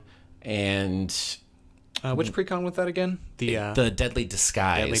shame. And which precon was that again? The Deadly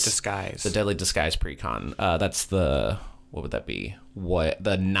Disguise. Deadly Disguise. The Deadly Disguise precon. That's the, what would that be?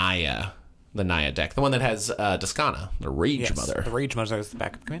 The Naya. The Naya deck. The one that has Descana, the Rage Mother. The Rage Mother is the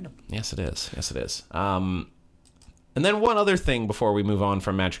backup commander. Yes, it is. And then one other thing before we move on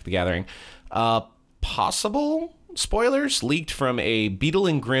from Magic the Gathering. Possible spoilers leaked from a Beetle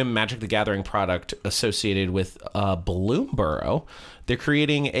and Grimm Magic the Gathering product associated with Bloomburrow. They're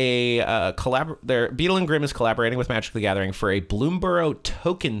creating a Beetle and Grimm is collaborating with Magic the Gathering for a Bloomburrow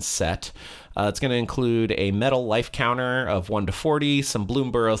token set. It's going to include a metal life counter of 1 to 40, some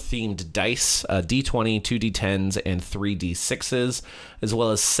Bloomburrow themed dice, D20, 2D10s, and 3D6s, as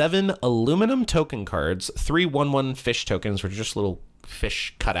well as 7 aluminum token cards, 3 1/1 fish tokens, which are just little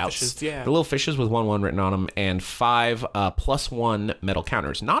fish cutouts. Fishes, yeah. They're little fishes with 1/1 written on them, and 5 +1 metal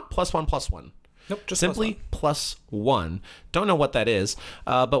counters. Not +1/+1. Nope, just simply +1. Don't know what that is,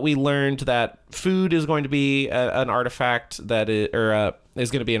 but we learned that food is going to be an artifact that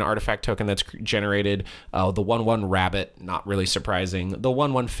is going to be an artifact token that's generated. The 1/1 rabbit, not really surprising. The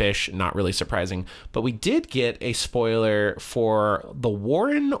 1/1 fish, not really surprising. But we did get a spoiler for the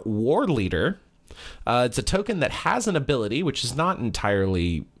Warren War Leader. It's a token that has an ability, which is not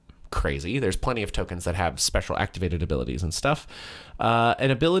entirely crazy. There's plenty of tokens that have special activated abilities and stuff.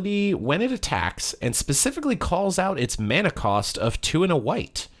 An ability when it attacks and specifically calls out its mana cost of 2 and a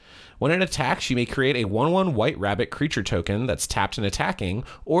white. When it attacks, you may create a 1/1 white rabbit creature token that's tapped and attacking,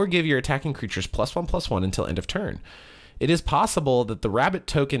 or give your attacking creatures +1/+1 until end of turn. It is possible that the rabbit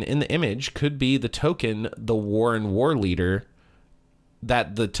token in the image could be the token the Warren War Leader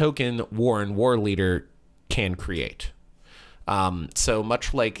can create. So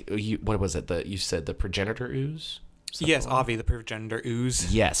much like what was it that you said, the Progenitor Ooze? Yes, Avi, the Progenitor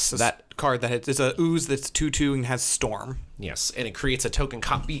Ooze. Yes, that card it's a ooze that's 2/2 and has Storm. Yes, and it creates a token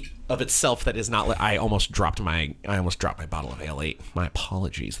copy of itself that is not. I almost dropped my bottle of Ale 8. My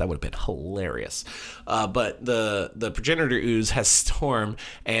apologies. That would have been hilarious. But the Progenitor Ooze has Storm,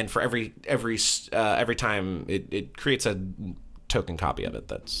 and for every time it creates a token copy of it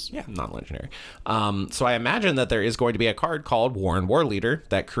that's non-legendary. So I imagine that there is going to be a card called Warren War Leader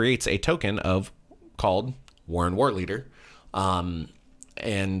that creates a token called Warren War Leader.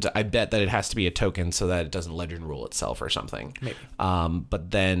 And I bet that it has to be a token so that it doesn't legend rule itself or something. Maybe.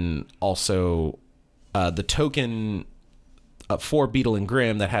 But then also the token for Beetle and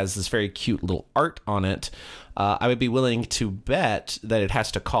Grimm that has this very cute little art on it, I would be willing to bet that it has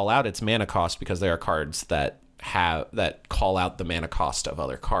to call out its mana cost because there are cards that call out the mana cost of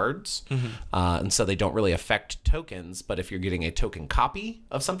other cards, and so they don't really affect tokens. But if you're getting a token copy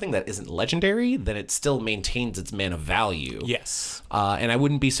of something that isn't legendary, then it still maintains its mana value. Yes. And I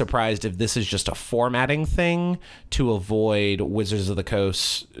wouldn't be surprised if this is just a formatting thing to avoid Wizards of the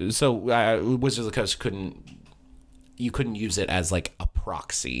Coast. So Wizards of the Coast couldn't use it as like a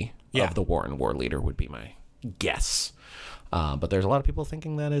proxy of the Warren War Leader would be my guess. But there's a lot of people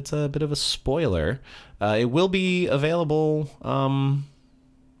thinking that it's a bit of a spoiler. It will be available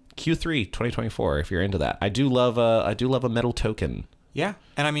Q3 2024 if you're into that. I do love a metal token. Yeah,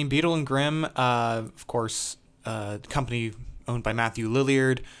 and I mean Beetle and Grimm, of course, company owned by Matthew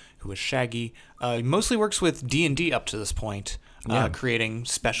Lilliard, who is Shaggy. Mostly works with D&D up to this point, creating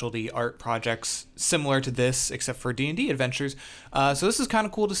specialty art projects similar to this, except for D&D adventures. So this is kind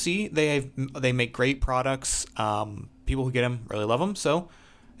of cool to see. They make great products. People who get them really love them. So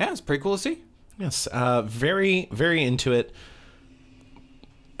yeah, it's pretty cool to see. Yes, very, very into it.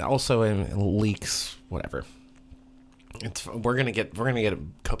 Also, leaks, whatever. We're gonna get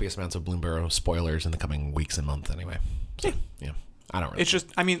copious amounts of Bloomberg spoilers in the coming weeks and months anyway. So, yeah. I don't really. It's just,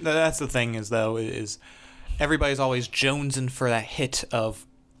 I mean, that's the thing is everybody's always jonesing for that hit of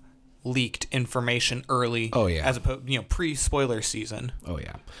leaked information early. Oh yeah. As opposed, pre-spoiler season. Oh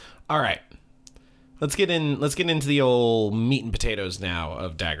yeah. All right. Let's get into the old meat and potatoes now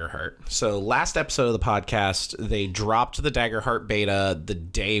of Daggerheart. So last episode of the podcast, they dropped the Daggerheart beta the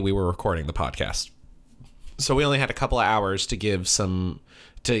day we were recording the podcast. So we only had a couple of hours to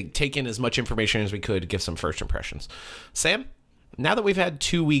take in as much information as we could to give some first impressions. Sam, now that we've had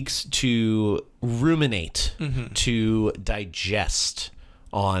 2 weeks to ruminate, to digest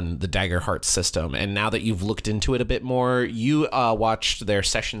on the Daggerheart system, and now that you've looked into it a bit more, you watched their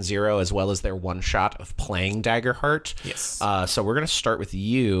session 0 as well as their one shot of playing Daggerheart. Yes. So we're going to start with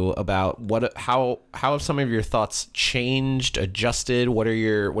you about how have some of your thoughts changed, adjusted? What are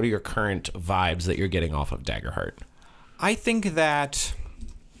your current vibes that you're getting off of Daggerheart? I think that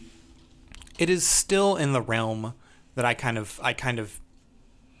it is still in the realm that I kind of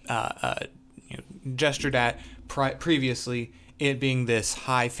gestured at previously. It being this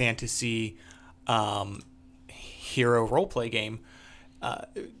high fantasy hero roleplay game,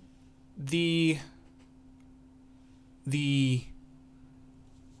 the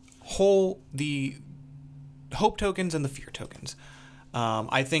hope tokens and the fear tokens,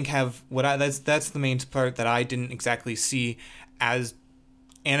 I think that's the main part that I didn't exactly see as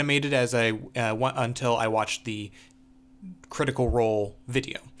animated as until I watched the Critical Role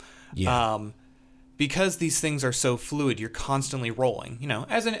video. Yeah. Because these things are so fluid, you're constantly rolling.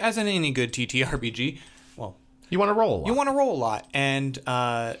 As in any good TTRPG, well, you want to roll a lot. You want to roll a lot, and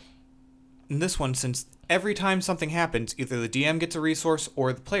in this one, since every time something happens, either the DM gets a resource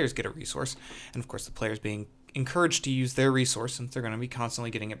or the players get a resource, and of course the players being encouraged to use their resource since they're going to be constantly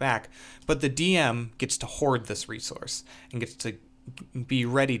getting it back. But the DM gets to hoard this resource and gets to be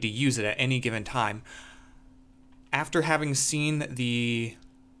ready to use it at any given time. After having seen the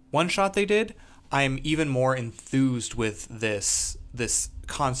one shot they did, I am even more enthused with this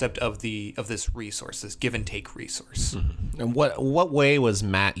concept of this resource, this give and take resource. Mm-hmm. And what way was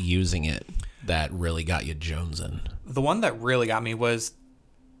Matt using it that really got you jonesing? The one that really got me was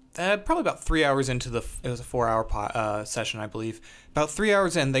probably about 3 hours into it was a 4-hour session, I believe. About 3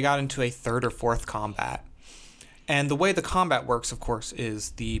 hours in, they got into a third or fourth combat. And the way the combat works, of course,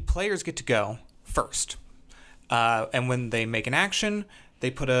 is the players get to go first. And when they make an action, they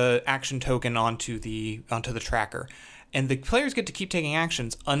put a action token onto the tracker, and the players get to keep taking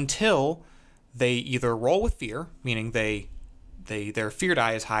actions until they either roll with fear, meaning their fear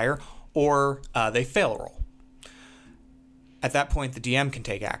die is higher, or they fail a roll. At that point, the DM can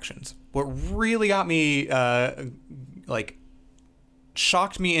take actions. What really got me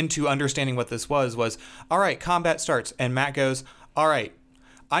shocked me into understanding what this was all right, combat starts, and Matt goes, all right,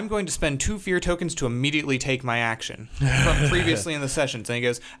 I'm going to spend 2 fear tokens to immediately take my action from previously in the sessions. And he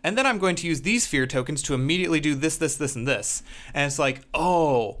goes, and then I'm going to use these fear tokens to immediately do this, this, this, and this. And it's like,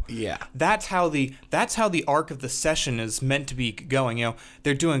 oh, yeah, that's how the arc of the session is meant to be going.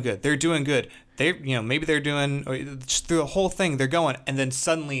 They're doing good. Maybe they're doing through the whole thing. They're going, and then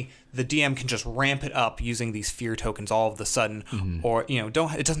suddenly the DM can just ramp it up using these fear tokens all of a sudden, or it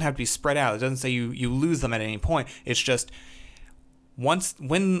doesn't have to be spread out. It doesn't say you lose them at any point. It's just when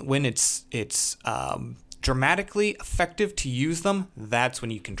it's dramatically effective to use them, that's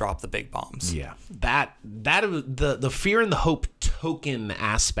when you can drop the big bombs. Yeah, the fear and the hope token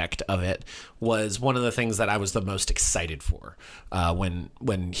aspect of it was one of the things that I was the most excited for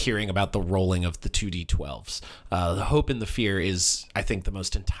when hearing about the rolling of the 2d12s. The hope and the fear is, I think, the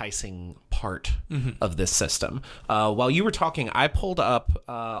most enticing part of this system. While you were talking, I pulled up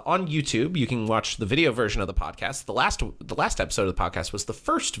on YouTube. You can watch the video version of the podcast. The last episode of the podcast was the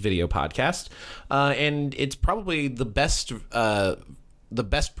first video podcast, and it's probably the best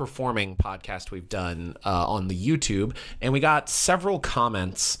performing podcast we've done on the YouTube, and we got several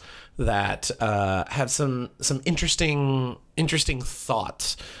comments that have some interesting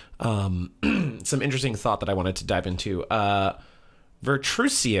thoughts, some interesting thought that I wanted to dive into.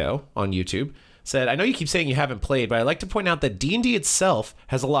 Vertrucio on YouTube said, I know you keep saying you haven't played, but I'd like to point out that D&D itself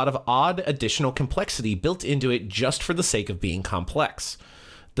has a lot of odd additional complexity built into it just for the sake of being complex.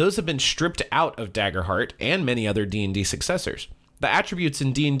 Those have been stripped out of Daggerheart and many other D&D successors. The attributes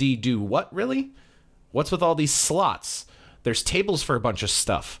in D&D do what, really? What's with all these slots? There's tables for a bunch of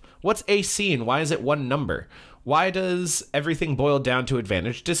stuff. What's AC and why is it one number? Why does everything boil down to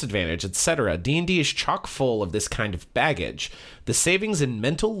advantage, disadvantage, etc.? D&D is chock full of this kind of baggage. The savings and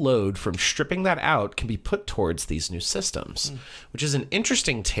mental load from stripping that out can be put towards these new systems, which is an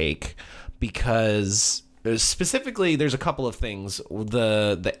interesting take because specifically there's a couple of things.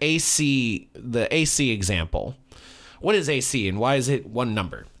 The AC example. What is AC and why is it one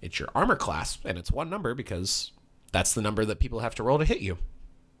number? It's your armor class, and it's one number because that's the number that people have to roll to hit you.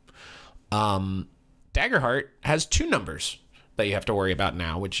 Daggerheart has two numbers that you have to worry about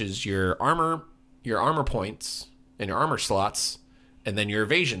now, which is your armor points and your armor slots, and then your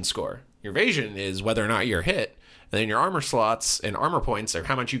evasion score. Your evasion is whether or not you're hit, and then your armor slots and armor points are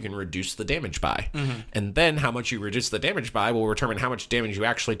how much you can reduce the damage by. And then how much you reduce the damage by will determine how much damage you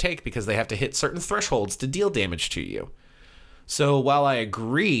actually take because they have to hit certain thresholds to deal damage to you. So while I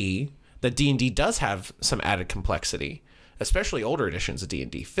agree that D&D does have some added complexity, especially older editions of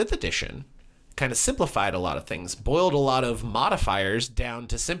D&D, 5th edition kind of simplified a lot of things, boiled a lot of modifiers down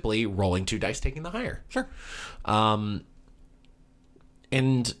to simply rolling 2 dice, taking the higher. Sure.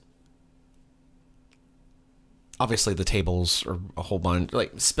 And obviously the tables are a whole bunch,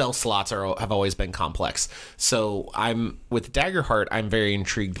 like spell slots have always been complex. So with Daggerheart, I'm very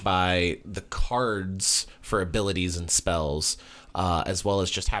intrigued by the cards for abilities and spells, as well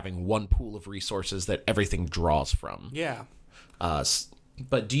as just having one pool of resources that everything draws from. Yeah.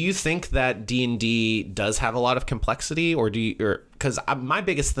 But do you think that D&D does have a lot of complexity, or because my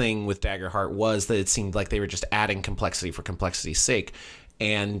biggest thing with Daggerheart was that it seemed like they were just adding complexity for complexity's sake.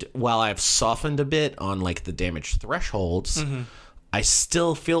 And while I've softened a bit on like the damage thresholds, I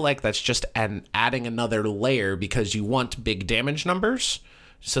still feel like that's just adding another layer because you want big damage numbers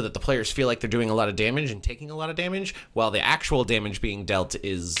so that the players feel like they're doing a lot of damage and taking a lot of damage, while the actual damage being dealt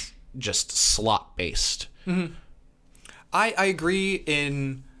is just slot based. I agree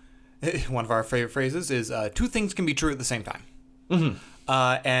in one of our favorite phrases is two things can be true at the same time.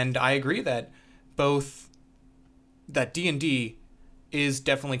 And I agree that that D&D is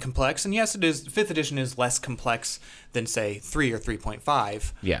definitely complex. And yes, it is. 5th edition is less complex than, say, 3 or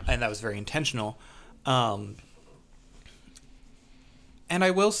 3.5. Yeah. And that was very intentional. And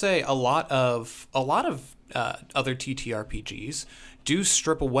I will say a lot of other TTRPGs do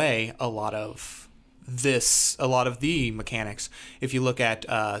strip away a lot of the mechanics. If you look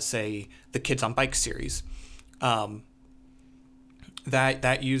at say the Kids on Bikes series,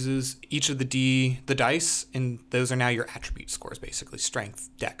 that uses each of the dice, and those are now your attribute scores, basically strength,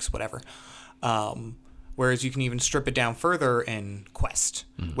 dex, whatever. Whereas you can even strip it down further in Quest,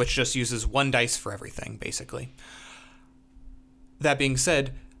 which just uses 1 dice for everything, basically. That being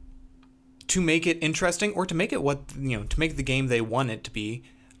said, to make it interesting, or to make it to make the game they want it to be,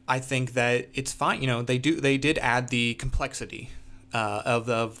 I think that it's fine. They did add the complexity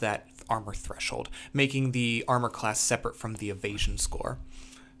of that armor threshold, making the armor class separate from the evasion score.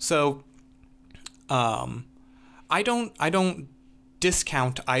 So, I don't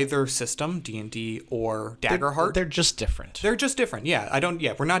discount either system, D&D or Daggerheart. They're just different. They're just different.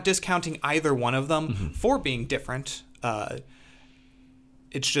 Yeah, we're not discounting either one of them for being different.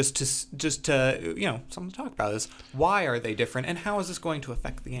 It's just to something to talk about is why are they different and how is this going to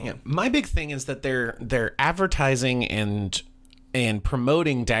affect the game? Yeah, my big thing is that they're advertising and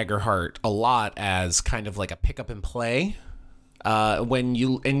promoting Daggerheart a lot as kind of like a pick up and play. When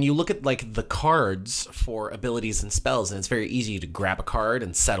you look at like the cards for abilities and spells, and it's very easy to grab a card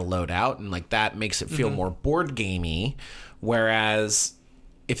and set a load out, and like that makes it feel more board gamey. Whereas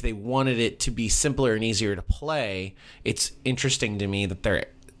if they wanted it to be simpler and easier to play, it's interesting to me that they're,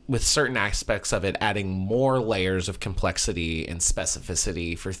 with certain aspects of it, adding more layers of complexity and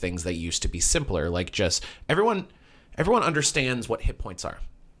specificity for things that used to be simpler. Like just everyone understands what hit points are.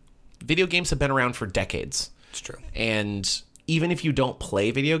 Video games have been around for decades. It's true. And even if you don't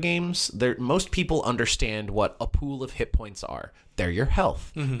play video games, most people understand what a pool of hit points are. They're your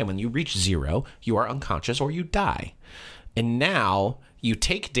health. And when you reach 0, you are unconscious or you die. And now you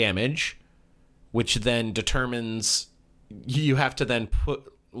take damage, which then determines you have to then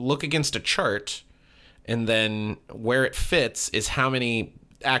look against a chart, and then where it fits is how many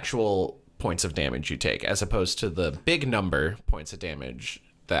actual points of damage you take, as opposed to the big number points of damage,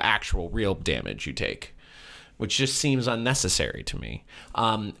 the actual real damage you take, which just seems unnecessary to me.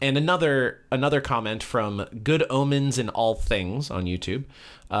 And another comment from Good Omens in All Things on YouTube.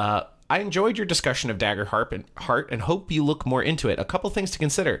 I enjoyed your discussion of Daggerheart and hope you look more into it. A couple things to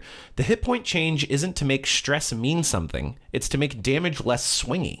consider. The hit point change isn't to make stress mean something. It's to make damage less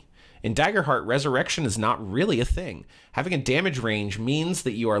swingy. In Daggerheart, resurrection is not really a thing. Having a damage range means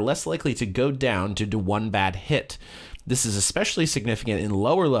that you are less likely to go down due to one bad hit. This is especially significant in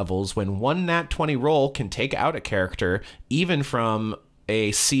lower levels when one nat 20 roll can take out a character, even from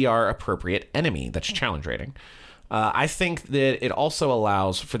a CR appropriate enemy. That's challenge rating. I think that it also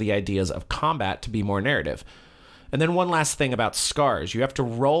allows for the ideas of combat to be more narrative. And then one last thing about scars. You have to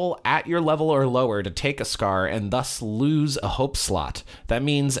roll at your level or lower to take a scar and thus lose a hope slot. That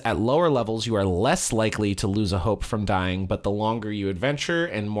means at lower levels you are less likely to lose a hope from dying, but the longer you adventure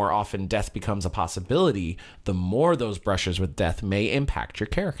and more often death becomes a possibility, the more those brushes with death may impact your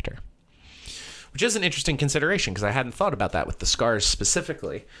character. Which is an interesting consideration because I hadn't thought about that with the scars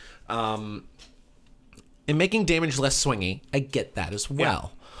specifically. In making damage less swingy, I get that as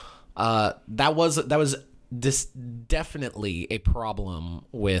well. Yeah. That was this definitely a problem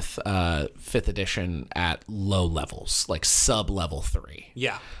with 5th edition at low levels, like sub-level 3.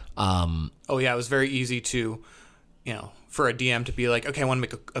 Yeah. Oh, yeah, it was very easy to, for a DM to be like, okay, I want to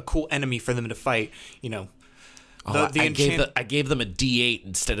make a cool enemy for them to fight, I gave them a D8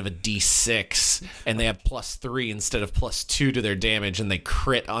 instead of a D6, and they have +3 instead of +2 to their damage, and they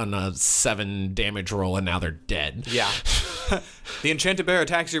crit on a 7 damage roll, and now they're dead. Yeah. The Enchanted Bear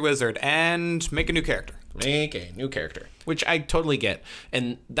attacks your wizard, and make a new character. Make a new character, which I totally get.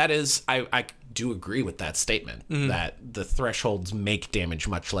 And that is, I do agree with that statement, that the thresholds make damage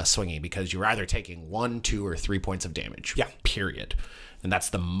much less swingy because you're either taking 1, 2, or 3 points of damage. Yeah. Period. And that's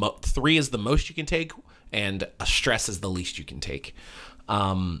 3 is the most you can take, and a stress is the least you can take.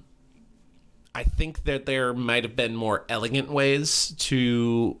 I think that there might have been more elegant ways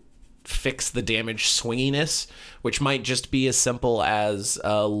to fix the damage swinginess, which might just be as simple as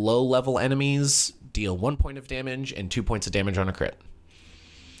low-level enemies deal 1 point of damage and 2 points of damage on a crit.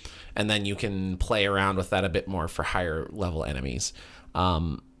 And then you can play around with that a bit more for higher-level enemies.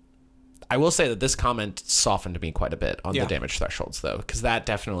 I will say that this comment softened me quite a bit on the damage thresholds, though, because that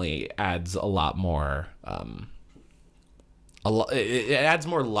definitely adds a lot more. It adds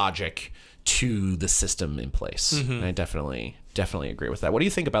more logic to the system in place. And I definitely agree with that. What do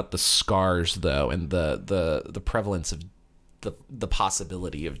you think about the scars, though, and the prevalence of the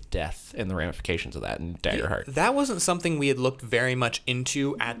possibility of death and the ramifications of that in Daggerheart? That wasn't something we had looked very much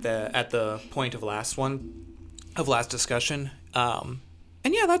into at the point of last discussion. And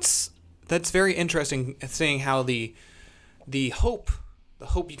yeah, that's very interesting, seeing how the hope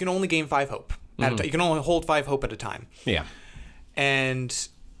you can only gain 5 hope at a time. You can only hold 5 hope at a time. Yeah. And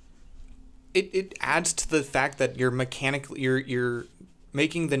it adds to the fact that you're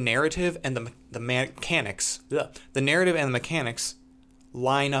making the narrative and the mechanics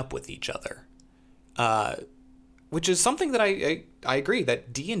line up with each other, which is something that I agree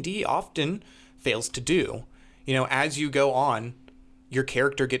that D&D often fails to do. As you go on, your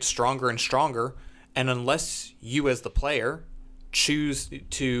character gets stronger and stronger, and unless you as the player choose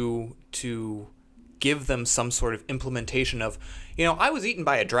to give them some sort of implementation of, I was eaten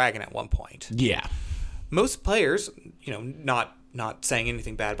by a dragon at one point. Yeah. Most players, not saying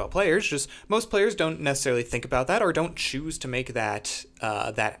anything bad about players, just most players don't necessarily think about that or don't choose to make that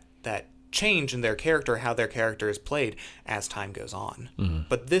change in their character, how their character is played as time goes on.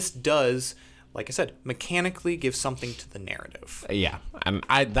 But this does, like I said, mechanically give something to the narrative. Yeah.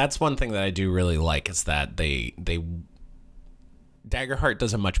 That's one thing that I do really like, is that Daggerheart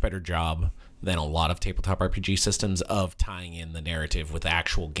does a much better job than a lot of tabletop RPG systems of tying in the narrative with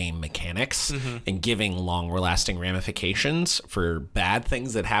actual game mechanics and giving long-lasting ramifications for bad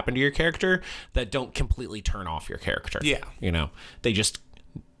things that happen to your character that don't completely turn off your character. Yeah. They just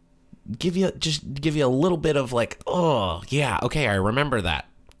give you a little bit of like, oh, yeah, okay, I remember that.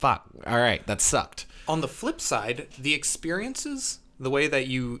 Fuck. All right, that sucked. On the flip side, the experiences, the way that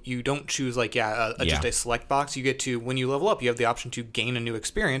you don't choose just a select box, you get to, when you level up, you have the option to gain a new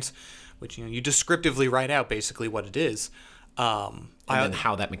experience, which you descriptively write out basically what it is. And then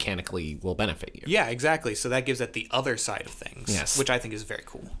how that mechanically will benefit you. Yeah, exactly. So that gives it the other side of things, yes, which I think is very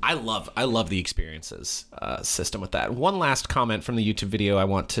cool. I love the experiences system with that. One last comment from the YouTube video I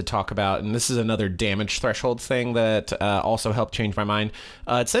want to talk about, and this is another damage threshold thing that also helped change my mind.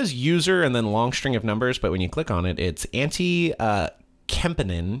 It says user and then long string of numbers, but when you click on it, it's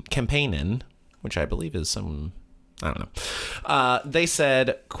Campaignin, which I believe is some, I don't know. They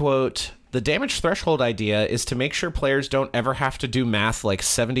said, quote, The damage threshold idea is to make sure players don't ever have to do math like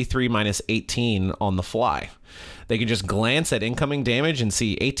 73 minus 18 on the fly. They can just glance at incoming damage and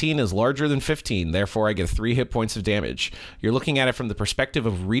see 18 is larger than 15, therefore I get 3 hit points of damage. You're looking at it from the perspective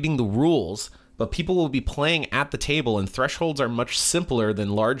of reading the rules, but people will be playing at the table, and thresholds are much simpler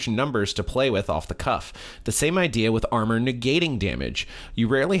than large numbers to play with off the cuff. The same idea with armor negating damage. You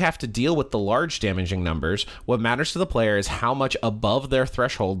rarely have to deal with the large damaging numbers. What matters to the player is how much above their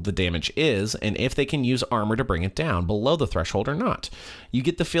threshold the damage is, and if they can use armor to bring it down below the threshold or not. You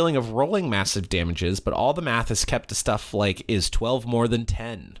get the feeling of rolling massive damages, but all the math is kept to stuff like, is 12 more than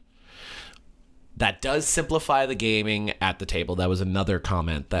 10? That does simplify the gaming at the table. That was another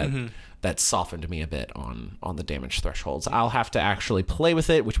comment that that softened me a bit on the damage thresholds. I'll have to actually play with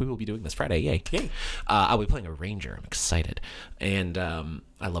it, which we will be doing this Friday. Yay! I'll be playing a ranger. I'm excited, and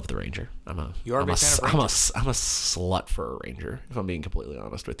I love the ranger. I'm a slut for a ranger. If I'm being completely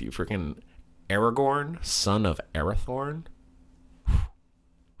honest with you, freaking Aragorn, son of Arathorn,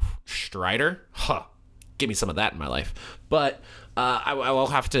 Strider. Huh. Give me some of that in my life. But I will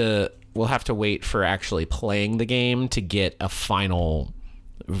have to. We'll have to wait for actually playing the game to get a final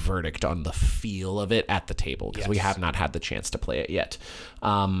verdict on the feel of it at the table, because we have not had the chance to play it yet.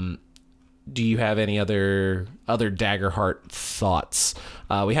 Do you have any other Daggerheart thoughts?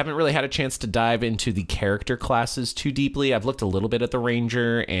 We haven't really had a chance to dive into the character classes too deeply. I've looked a little bit at the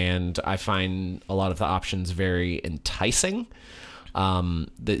Ranger, and I find a lot of the options very enticing.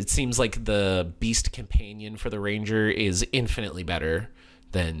 It seems like the Beast Companion for the Ranger is infinitely better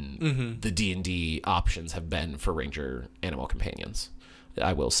than the D&D options have been for Ranger Animal Companions,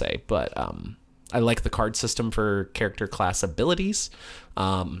 I will say. But I like the card system for character class abilities.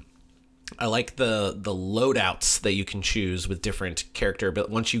 I like the loadouts that you can choose with different character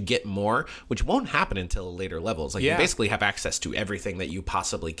abilities. Once you get more, which won't happen until later levels, like you basically have access to everything that you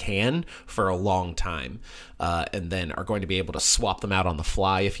possibly can for a long time, and then are going to be able to swap them out on the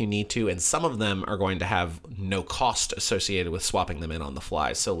fly if you need to. And some of them are going to have no cost associated with swapping them in on the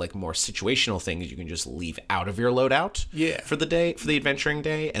fly. So like more situational things you can just leave out of your loadout for the day, for the adventuring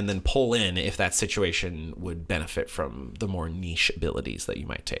day, and then pull in if that situation would benefit from the more niche abilities that you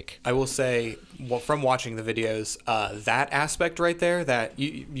might take. I will say, from watching the videos, that aspect right there, that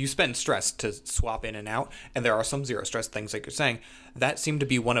you spend stress to swap in and out, and there are some zero stress things like you're saying, that seemed to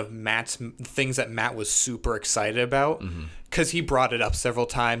be one of Matt's things that Matt was super excited about, because he brought it up several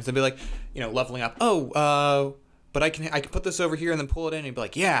times and be like, leveling up, but I can put this over here and then pull it in, and he'd be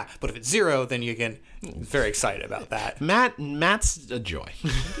like, yeah, but if it's 0, then you can. Very excited about that. Matt's a joy.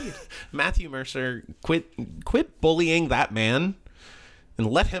 Matthew Mercer, quit bullying that man. And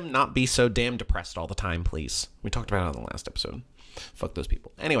let him not be so damn depressed all the time, please. We talked about it on the last episode. Fuck those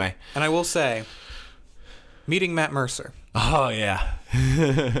people. Anyway. And I will say, meeting Matt Mercer. Oh, yeah.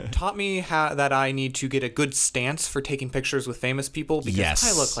 Taught me that I need to get a good stance for taking pictures with famous people, because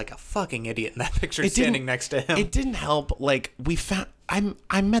I look like a fucking idiot in that picture standing next to him. It didn't help. Like, we found...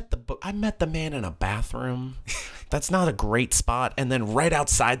 I met the man in a bathroom. That's not a great spot. And then right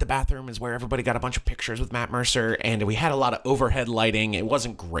outside the bathroom is where everybody got a bunch of pictures with Matt Mercer, and we had a lot of overhead lighting. It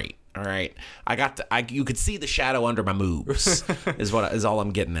wasn't great. All right, you could see the shadow under my moves. is all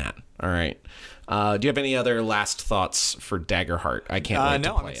I'm getting at. All right. Do you have any other last thoughts for Daggerheart? I can't wait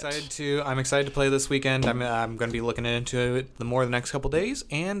to play it. I'm excited to play this weekend. I'm going to be looking into it the next couple days,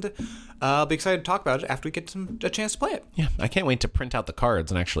 and I'll be excited to talk about it after we get a chance to play it. Yeah, I can't wait to print out the cards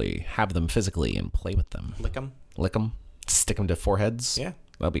and actually have them physically and play with them. Lick them, stick them to foreheads. Yeah,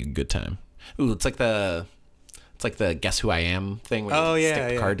 that'll be a good time. Ooh, it's like the Guess Who I Am thing where you stick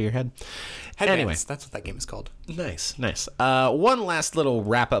the card to your head. Anyway, that's what that game is called. Nice. One last little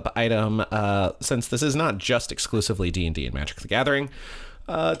wrap-up item, since this is not just exclusively D&D and Magic the Gathering.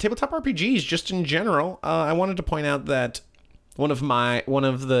 Tabletop RPGs, just in general, I wanted to point out that one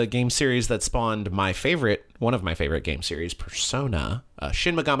of the game series that spawned one of my favorite game series, Persona,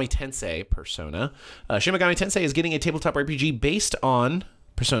 Shin Megami Tensei Persona. Shin Megami Tensei is getting a tabletop RPG based on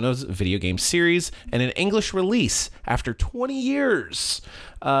Persona's video game series and an English release after 20 years.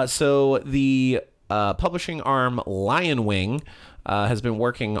 So the publishing arm Lion Wing has been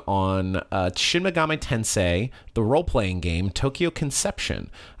working on Shin Megami Tensei, the role-playing game, Tokyo Conception.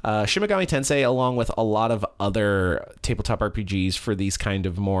 Shin Megami Tensei, along with a lot of other tabletop RPGs for these kind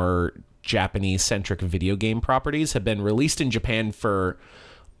of more Japanese-centric video game properties, have been released in Japan for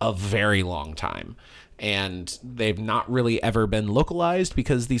a very long time. And they've not really ever been localized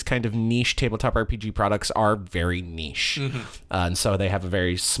because these kind of niche tabletop RPG products are very niche. And so they have a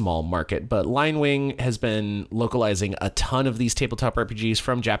very small market. But Line Wing has been localizing a ton of these tabletop RPGs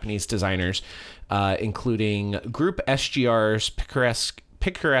from Japanese designers, including Group SGR's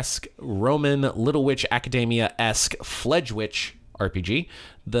picaresque Roman Little Witch Academia-esque Fledge Witch RPG,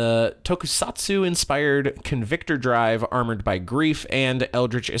 the Tokusatsu-inspired Convictor Drive Armored by Grief, and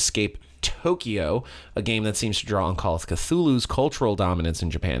Eldritch Escape Tokyo, a game that seems to draw on Call of Cthulhu's cultural dominance in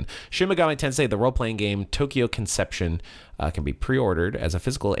Japan. Shin Megami Tensei, the role-playing game Tokyo Conception, can be pre-ordered as a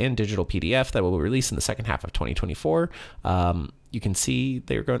physical and digital PDF that will be released in the second half of 2024. You can see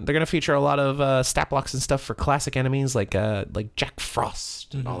they're going to feature a lot of stat blocks and stuff for classic enemies like Jack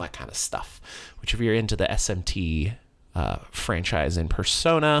Frost and all that kind of stuff. Which, if you're into the SMT franchise in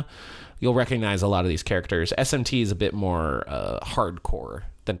Persona, you'll recognize a lot of these characters. SMT is a bit more hardcore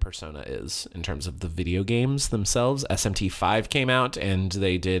than Persona is in terms of the video games themselves. SMT 5 came out, and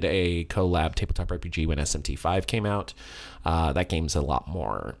they did a collab tabletop RPG when SMT 5 came out. That game's a lot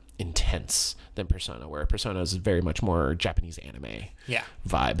more intense than Persona, where Persona is very much more Japanese anime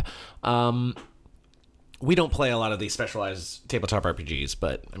vibe. We don't play a lot of these specialized tabletop RPGs,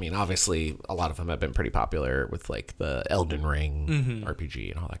 but I mean, obviously, a lot of them have been pretty popular with like the Elden Ring RPG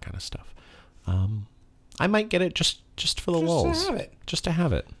and all that kind of stuff. I might get it just for the lulz. Just to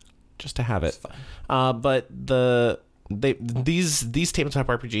have it. But these tabletop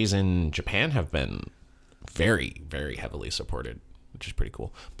RPGs in Japan have been very, very heavily supported, which is pretty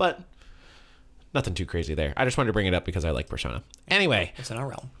cool. But nothing too crazy there. I just wanted to bring it up because I like Persona. Anyway. It's in our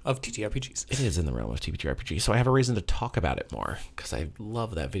realm of TTRPGs. It is in the realm of TTRPG, so I have a reason to talk about it more because I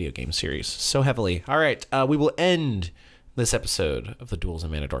love that video game series so heavily. All right, we will end this episode of the Duels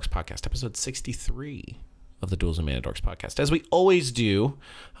and Mana Dorks podcast, episode 63 of the Duels and Mana Dorks podcast, as we always do,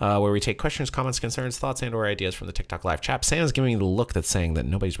 where we take questions, comments, concerns, thoughts, and/or ideas from the TikTok live chat. Sam's giving me the look that's saying that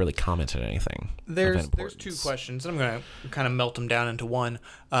nobody's really commented anything. There's two questions, and I'm going to kind of melt them down into one.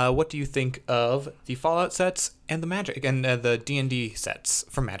 What do you think of the Fallout sets and the Magic and the D&D sets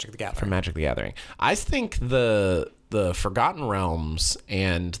from Magic the Gathering? I think the Forgotten Realms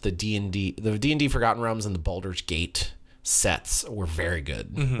and the D&D Forgotten Realms and the Baldur's Gate sets were very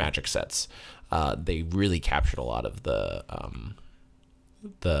good Magic sets. They really captured a lot of the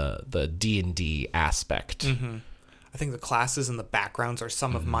D&D aspect. I think the classes and the backgrounds are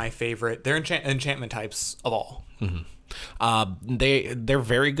some of my favorite. They're enchantment types of all. They're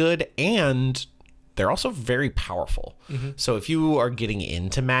very good, and they're also very powerful. So if you are getting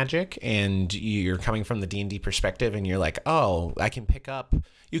into Magic and you're coming from the D&D perspective and you're like, oh, you can pick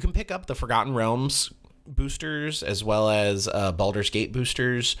up the Forgotten Realms boosters as well as Baldur's Gate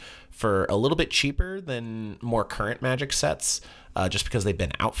boosters for a little bit cheaper than more current Magic sets, just because they've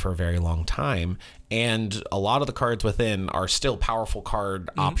been out for a very long time, and a lot of the cards within are still powerful card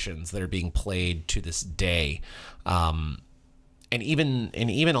options that are being played to this day. And even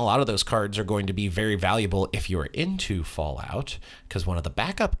a lot of those cards are going to be very valuable if you're into Fallout, because one of the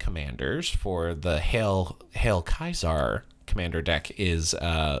backup commanders for the Hail Kaiser commander deck is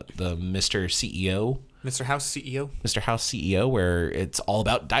the Mr. House CEO, where it's all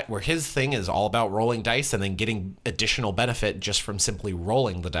about where his thing is all about rolling dice and then getting additional benefit just from simply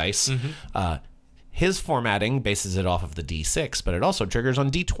rolling the dice. His formatting bases it off of the D6, but it also triggers on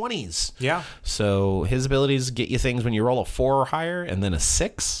D20s. Yeah. So his abilities get you things when you roll a 4 or higher and then a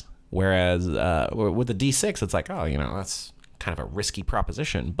 6, whereas with the D6, it's like, oh, that's kind of a risky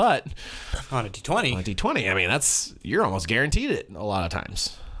proposition. But on a D20, I mean, you're almost guaranteed it a lot of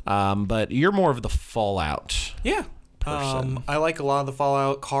times. But you're more of the Fallout person. I like a lot of the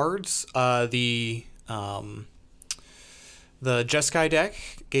Fallout cards. The Jeskai deck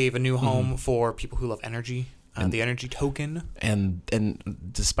gave a new home for people who love energy. The energy token. And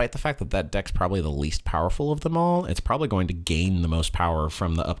despite the fact that deck's probably the least powerful of them all, it's probably going to gain the most power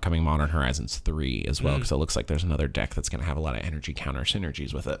from the upcoming Modern Horizons 3 as well, because it looks like there's another deck that's going to have a lot of energy counter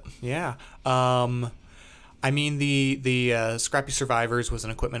synergies with it. Yeah. I mean, the Scrappy Survivors was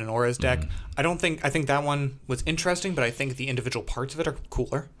an Equipment and Auras deck. I think that one was interesting, but I think the individual parts of it are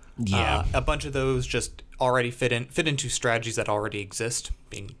cooler. Yeah. A bunch of those just already fit into strategies that already exist,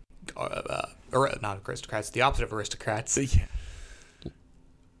 being not aristocrats, the opposite of aristocrats.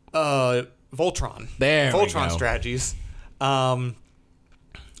 Voltron. Voltron strategies. The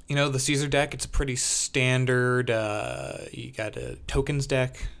Caesar deck, it's a pretty standard, you got a tokens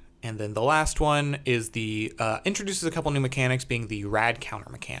deck. And then the last one is the introduces a couple new mechanics, being the rad counter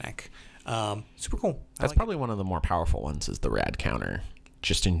mechanic. Super cool. That's probably one of the more powerful ones, is the rad counter,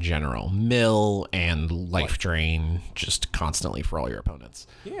 just in general. Mill and life drain just constantly for all your opponents.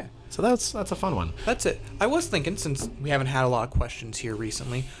 Yeah. So that's a fun one. That's it. I was thinking, since we haven't had a lot of questions here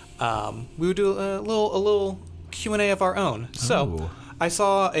recently, we would do a little Q&A of our own. So I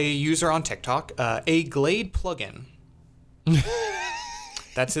saw a user on TikTok, a Glade plugin.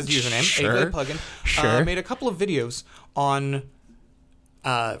 That's his username. Sure. A Glade plugin. Sure. Made a couple of videos on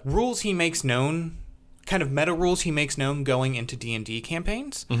rules he makes known, kind of meta rules he makes known going into D&D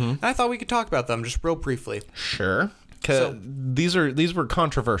campaigns. And I thought we could talk about them just real briefly. Sure. Because these were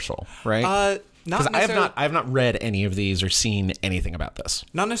controversial, right? Because I have not read any of these or seen anything about this.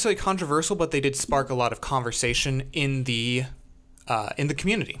 Not necessarily controversial, but they did spark a lot of conversation in the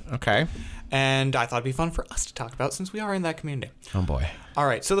community. Okay. And I thought it'd be fun for us to talk about since we are in that community. Oh boy. All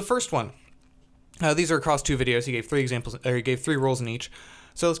right. So the first one. These are across 2 videos. He gave 3 examples, or he gave 3 rules in each.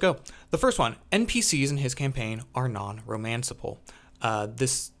 So let's go. The first one: NPCs in his campaign are non-romanceable.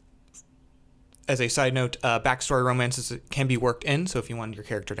 This, as a side note, backstory romances can be worked in. So if you want your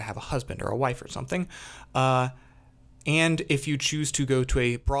character to have a husband or a wife or something, and if you choose to go to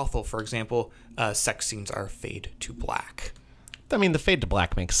a brothel, for example, sex scenes are fade to black. I mean, the fade to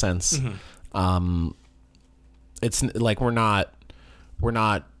black makes sense. It's like we're not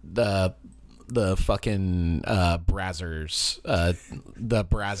the fucking Brazzers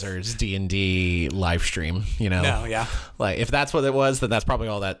D&D live stream, you know? No, yeah. Like, if that's what it was, then that's probably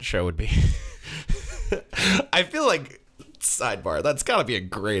all that show would be. I feel like, sidebar, that's gotta be a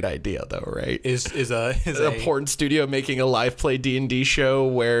great idea though, right? Is a porn studio making a live play D&D show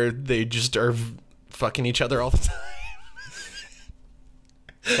where they just are fucking each other all the time.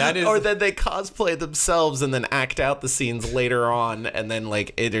 That is, or then they cosplay themselves and then act out the scenes later on, and then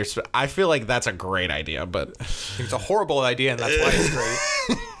like I feel like that's a great idea, but it's a horrible idea, and that's why it's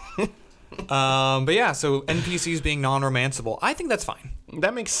great. But yeah, so NPCs being non-romanceable, I think that's fine.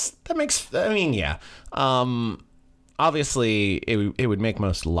 That makes. I mean, yeah. Obviously, it would make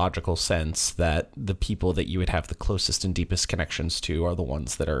most logical sense that the people that you would have the closest and deepest connections to are the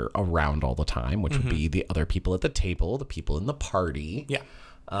ones that are around all the time, which would be the other people at the table, the people in the party. Yeah.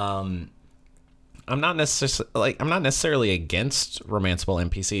 I'm not necessarily against romanceable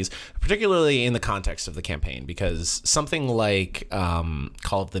NPCs, particularly in the context of the campaign, because something like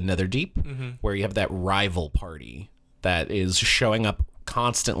called the Netherdeep, where you have that rival party that is showing up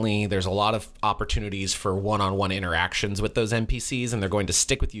constantly. There's a lot of opportunities for one-on-one interactions with those NPCs, and they're going to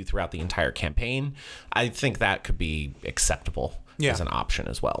stick with you throughout the entire campaign. I think that could be acceptable as an option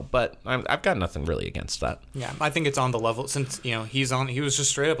as well, but I've got nothing really against that. Yeah, I think it's on the level, since he was just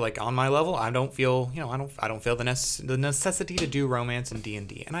straight up like, on my level, I don't feel the necessity to do romance in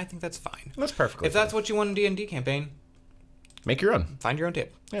D&D, and I think that's fine. That's perfectly if that's what you want in D&D campaign, make your own. Find your own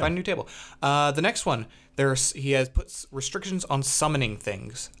table. Yeah. Find a new table. The next one, he has put restrictions on summoning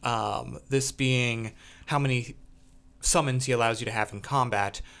things. This being how many summons he allows you to have in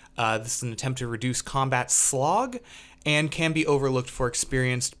combat. This is an attempt to reduce combat slog, and can be overlooked for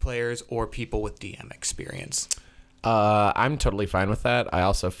experienced players or people with DM experience. I'm totally fine with that. I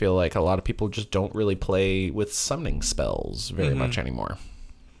also feel like a lot of people just don't really play with summoning spells very much anymore.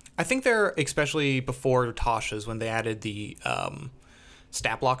 I think they're, especially before Tasha's, when they added the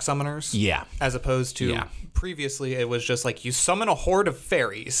stat block summoners. Yeah. As opposed to previously, it was just like you summon a horde of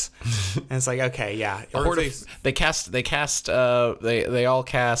fairies, and it's like, okay, yeah. Or they all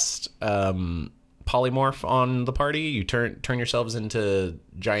cast polymorph on the party. You turn yourselves into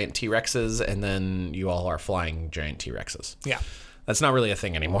giant T-Rexes, and then you all are flying giant T-Rexes. Yeah. That's not really a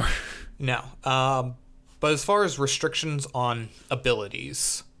thing anymore. No. But as far as restrictions on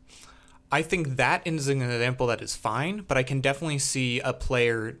abilities, I think that is an example that is fine, but I can definitely see a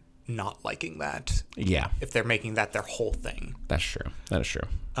player not liking that. Yeah. If they're making that their whole thing. That's true. That is true.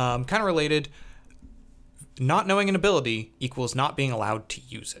 Kind of related, not knowing an ability equals not being allowed to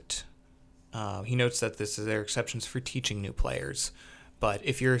use it. He notes that there are exceptions for teaching new players. But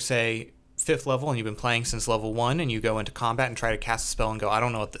if you're, say, 5th level and you've been playing since level 1 and you go into combat and try to cast a spell and go, I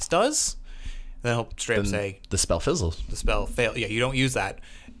don't know what this does, then he'll straight up say... The spell fizzles. The spell failed. Yeah, you don't use that.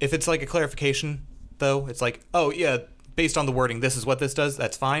 If it's like a clarification, though, it's like, oh, yeah, based on the wording, this is what this does,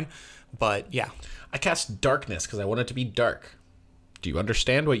 that's fine. But, yeah. I cast darkness because I want it to be dark. Do you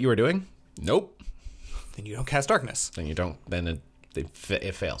understand what you are doing? Nope. Then you don't cast darkness. Then you don't. Then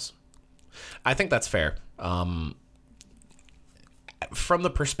it fails. I think that's fair. From the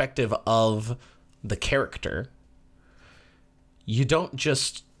perspective of the character, you don't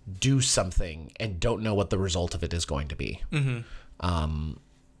just do something and don't know what the result of it is going to be.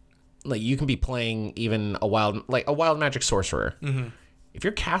 Like, you can be playing even a wild magic sorcerer. If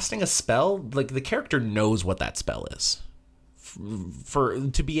you're casting a spell, like, the character knows what that spell is.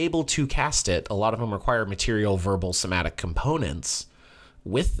 To be able to cast it, a lot of them require material, verbal, somatic components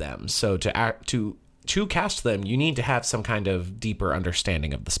with them. So to cast them, you need to have some kind of deeper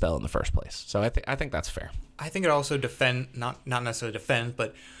understanding of the spell in the first place. So I think that's fair. I think it also not necessarily defend,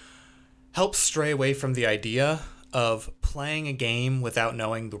 but helps stray away from the idea of playing a game without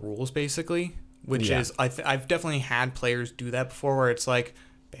knowing the rules, basically. which is I've definitely had players do that before, where it's like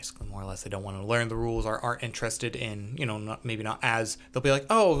basically more or less they don't want to learn the rules or aren't interested in, you know, maybe not as, they'll be like,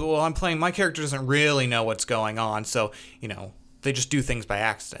 oh, well, I'm playing, my character doesn't really know what's going on, so, you know, they just do things by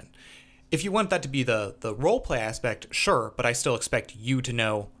accident. If you want that to be the role play aspect, sure, but I still expect you to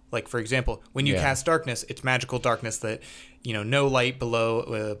know, like, for example, when you cast darkness, it's magical darkness that, you know, no light below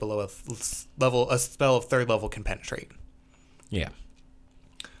a spell of 3rd level can penetrate. Yeah.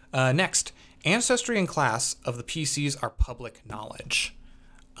 Next, ancestry and class of the PCs are public knowledge.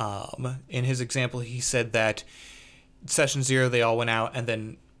 In his example, he said that session 0, they all went out and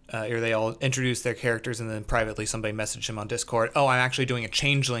then, or they all introduced their characters, and then privately somebody messaged him on Discord, oh, I'm actually doing a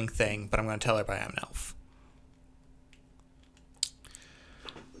changeling thing, but I'm going to tell everybody I'm an elf.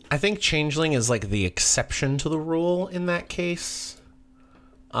 I think changeling is like the exception to the rule in that case.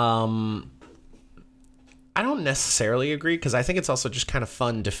 I don't necessarily agree, because I think it's also just kind of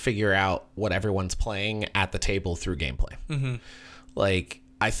fun to figure out what everyone's playing at the table through gameplay. Mm-hmm. Like,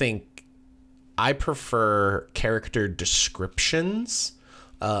 I think I prefer character descriptions,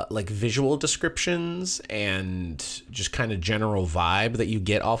 like visual descriptions and just kind of general vibe that you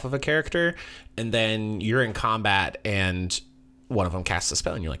get off of a character. And then you're in combat and one of them casts a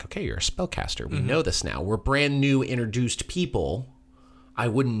spell and you're like, okay, you're a spellcaster. We know this now. We're brand new introduced people. I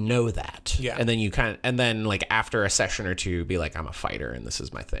wouldn't know that. Yeah. And then and then like after a session or two, be like, I'm a fighter and this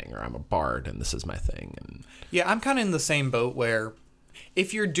is my thing, or I'm a bard and this is my thing. And yeah, I'm kind of in the same boat where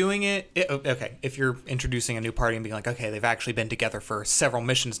if you're doing if you're introducing a new party and being like, okay, they've actually been together for several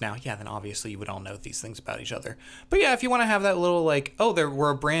missions now, yeah, then obviously you would all know these things about each other. But yeah, if you want to have that little like, oh,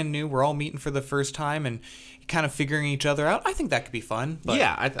 we're brand new, we're all meeting for the first time and kind of figuring each other out, I think that could be fun. But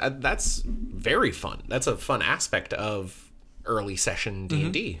yeah, that's very fun. That's a fun aspect of early session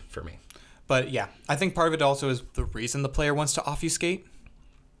D&D for me. But yeah, I think part of it also is the reason the player wants to obfuscate.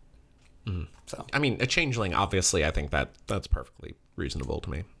 So I mean, a changeling, obviously, I think that's perfectly reasonable to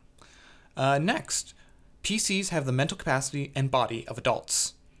me. Next, PCs have the mental capacity and body of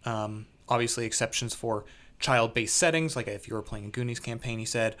adults. Obviously, exceptions for child-based settings, like if you were playing a Goonies campaign, he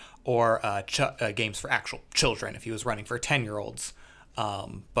said, or games for actual children, if he was running for 10-year-olds.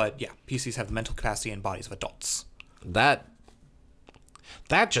 But yeah, PCs have the mental capacity and bodies of adults. That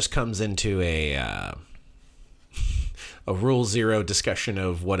just comes into a rule 0 discussion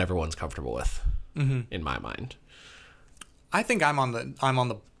of what everyone's comfortable with, in my mind. I think I'm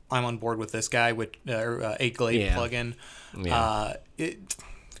on board with this guy with 8-Glade plugin. Yeah.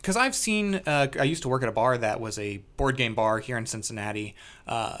 Because I've seen, I used to work at a bar that was a board game bar here in Cincinnati.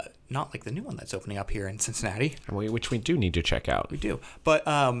 Not like the new one that's opening up here in Cincinnati. Which we do need to check out. We do. But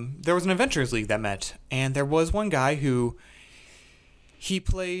there was an Adventurers League that met, and there was one guy who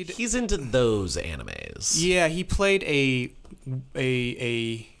he's into those animes. Yeah, he played a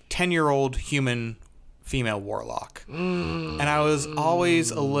 10-year-old human female warlock. And I was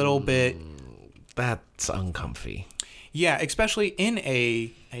always a little bit... That's uncomfy. Yeah, especially in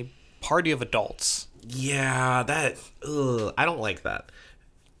a party of adults. Yeah, I don't like that.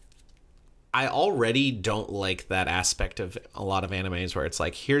 I already don't like that aspect of a lot of animes where it's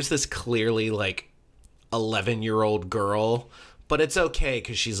like, here's this clearly like 11-year-old girl, but it's okay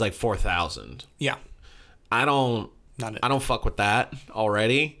because she's like 4,000. Yeah. I don't fuck with that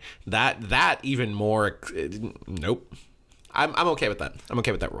already. That even more. Nope. I'm okay with that. I'm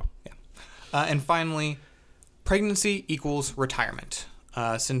okay with that rule. Yeah. And finally, pregnancy equals retirement.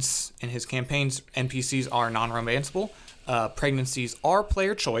 Since in his campaigns NPCs are non-romanceable, pregnancies are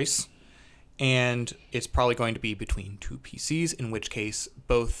player choice, and it's probably going to be between 2 PCs, in which case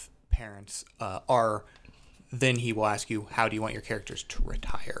both parents are. Then he will ask you, how do you want your characters to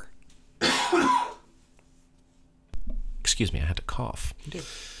retire? Excuse me, I had to cough. You did.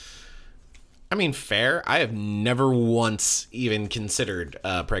 I mean, fair. I have never once even considered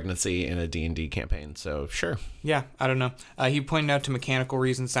pregnancy in a D&D campaign, so sure. Yeah, I don't know. He pointed out to mechanical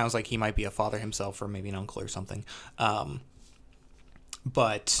reasons. Sounds like he might be a father himself, or maybe an uncle or something.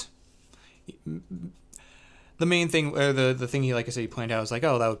 But the main thing, or the thing he, like I said, he pointed out was like,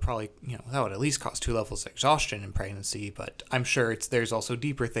 oh, that would probably, that would at least cause 2 levels of exhaustion in pregnancy. But I'm sure there's also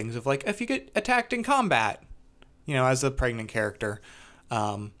deeper things of like, if you get attacked in combat, as a pregnant character.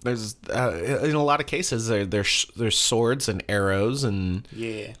 There's in a lot of cases there's swords and arrows, and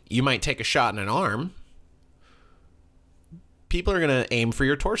you might take a shot in an arm. People are gonna aim for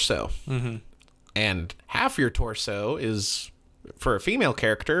your torso, and half your torso is for a female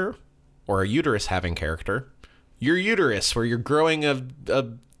character or a uterus having character. Your uterus, where you're growing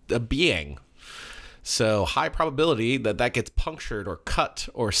a being. So high probability that that gets punctured or cut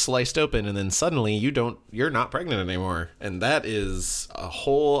or sliced open, and then suddenly you're not pregnant anymore. And that is a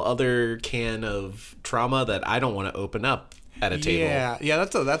whole other can of trauma that I don't want to open up at a table. Yeah.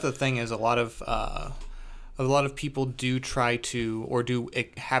 That's the thing is a lot of people do try to or do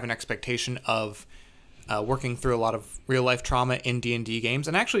have an expectation of working through a lot of real life trauma in D&D games,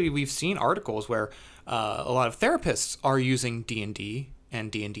 and actually we've seen articles where a lot of therapists are using D&D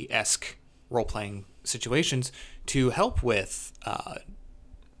and D&D-esque role-playing situations to help with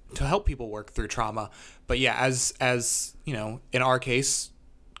to help people work through trauma. But yeah, as you know, in our case,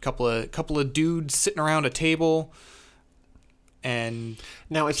 couple of dudes sitting around a table. And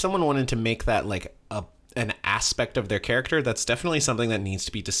now if someone wanted to make that like an aspect of their character, that's definitely something that needs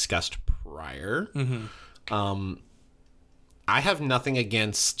to be discussed prior. I have nothing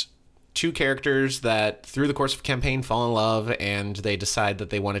against two characters that through the course of campaign fall in love and they decide that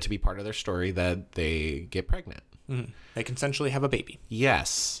they want it to be part of their story that they get pregnant. They consensually have a baby.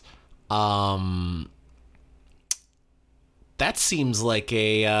 Yes. That seems like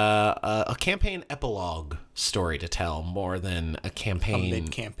a campaign epilogue story to tell more than a campaign. A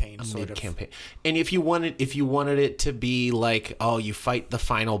mid-campaign sort of. And if you wanted it to be like, oh, you fight the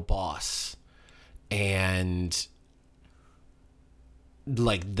final boss and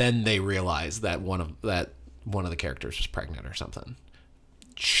like then they realize that one of the characters was pregnant or something.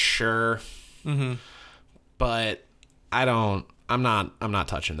 Sure. But I'm not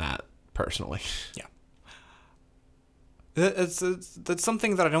touching that personally. Yeah. That's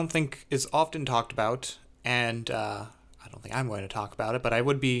something that I don't think is often talked about, and I don't think I'm going to talk about it, but I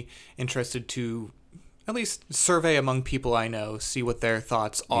would be interested to at least survey among people I know, see what their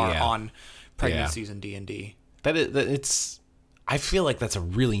thoughts are on pregnancies in D&D. I feel like that's a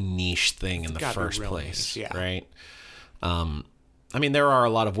really niche thing in the first place, niche, right? I mean, there are a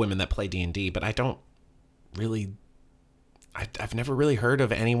lot of women that play D&D, but I don't really... I've never really heard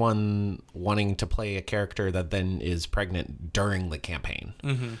of anyone wanting to play a character that then is pregnant during the campaign.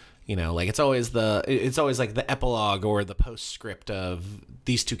 You know, like it's always like the epilogue or the postscript of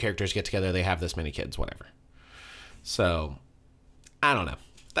these two characters get together, they have this many kids, whatever. So, I don't know.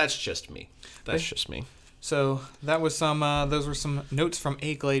 That's just me. So that was those were some notes from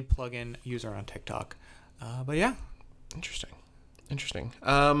a Glade plugin user on TikTok. But yeah, interesting.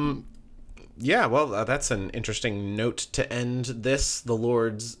 Yeah, well, that's an interesting note to end the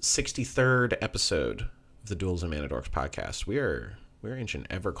Lord's 63rd episode of the Duels and Mana Dorks podcast. We're inching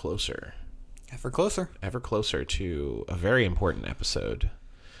ever closer to a very important episode.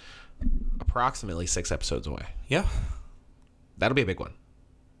 Approximately 6 episodes away. Yeah, that'll be a big one.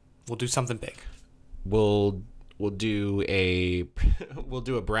 We'll do something big. We'll do a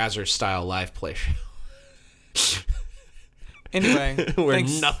Brazzers style live play show. Anyway, where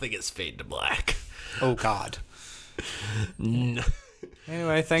nothing is fade to black. Oh God.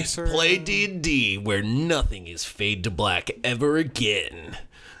 Anyway, thanks for play D&D where nothing is fade to black ever again.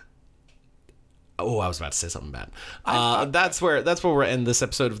 Oh, I was about to say something bad. That's where we're ending this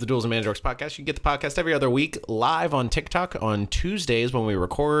episode of the Duels and Mana Dorks podcast. You can get the podcast every other week live on TikTok on Tuesdays when we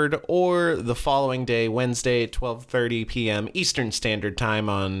record, or the following day, Wednesday, 12:30 p.m. Eastern Standard Time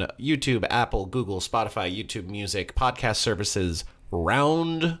on YouTube, Apple, Google, Spotify, YouTube Music, podcast services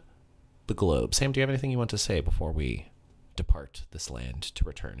around the globe. Sam, do you have anything you want to say before we depart this land to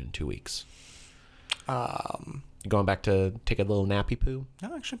return in 2 weeks? You going back to take a little nappy poo?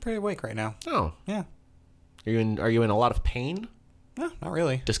 I'm actually pretty awake right now. Oh. Yeah. Are you in a lot of pain? No, not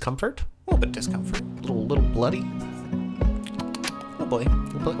really. Discomfort? A little bit of discomfort. Little bloody? A bloody.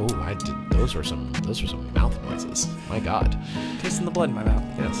 Oh, those were some mouth noises. My God. Tasting the blood in my mouth.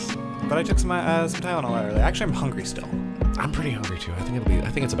 Yes. But I took some Tylenol earlier. Actually, I'm hungry still. I'm pretty hungry too. I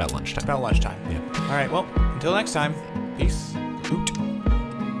think it's about lunchtime. About lunchtime. Yeah. All right. Well, until next time. Peace.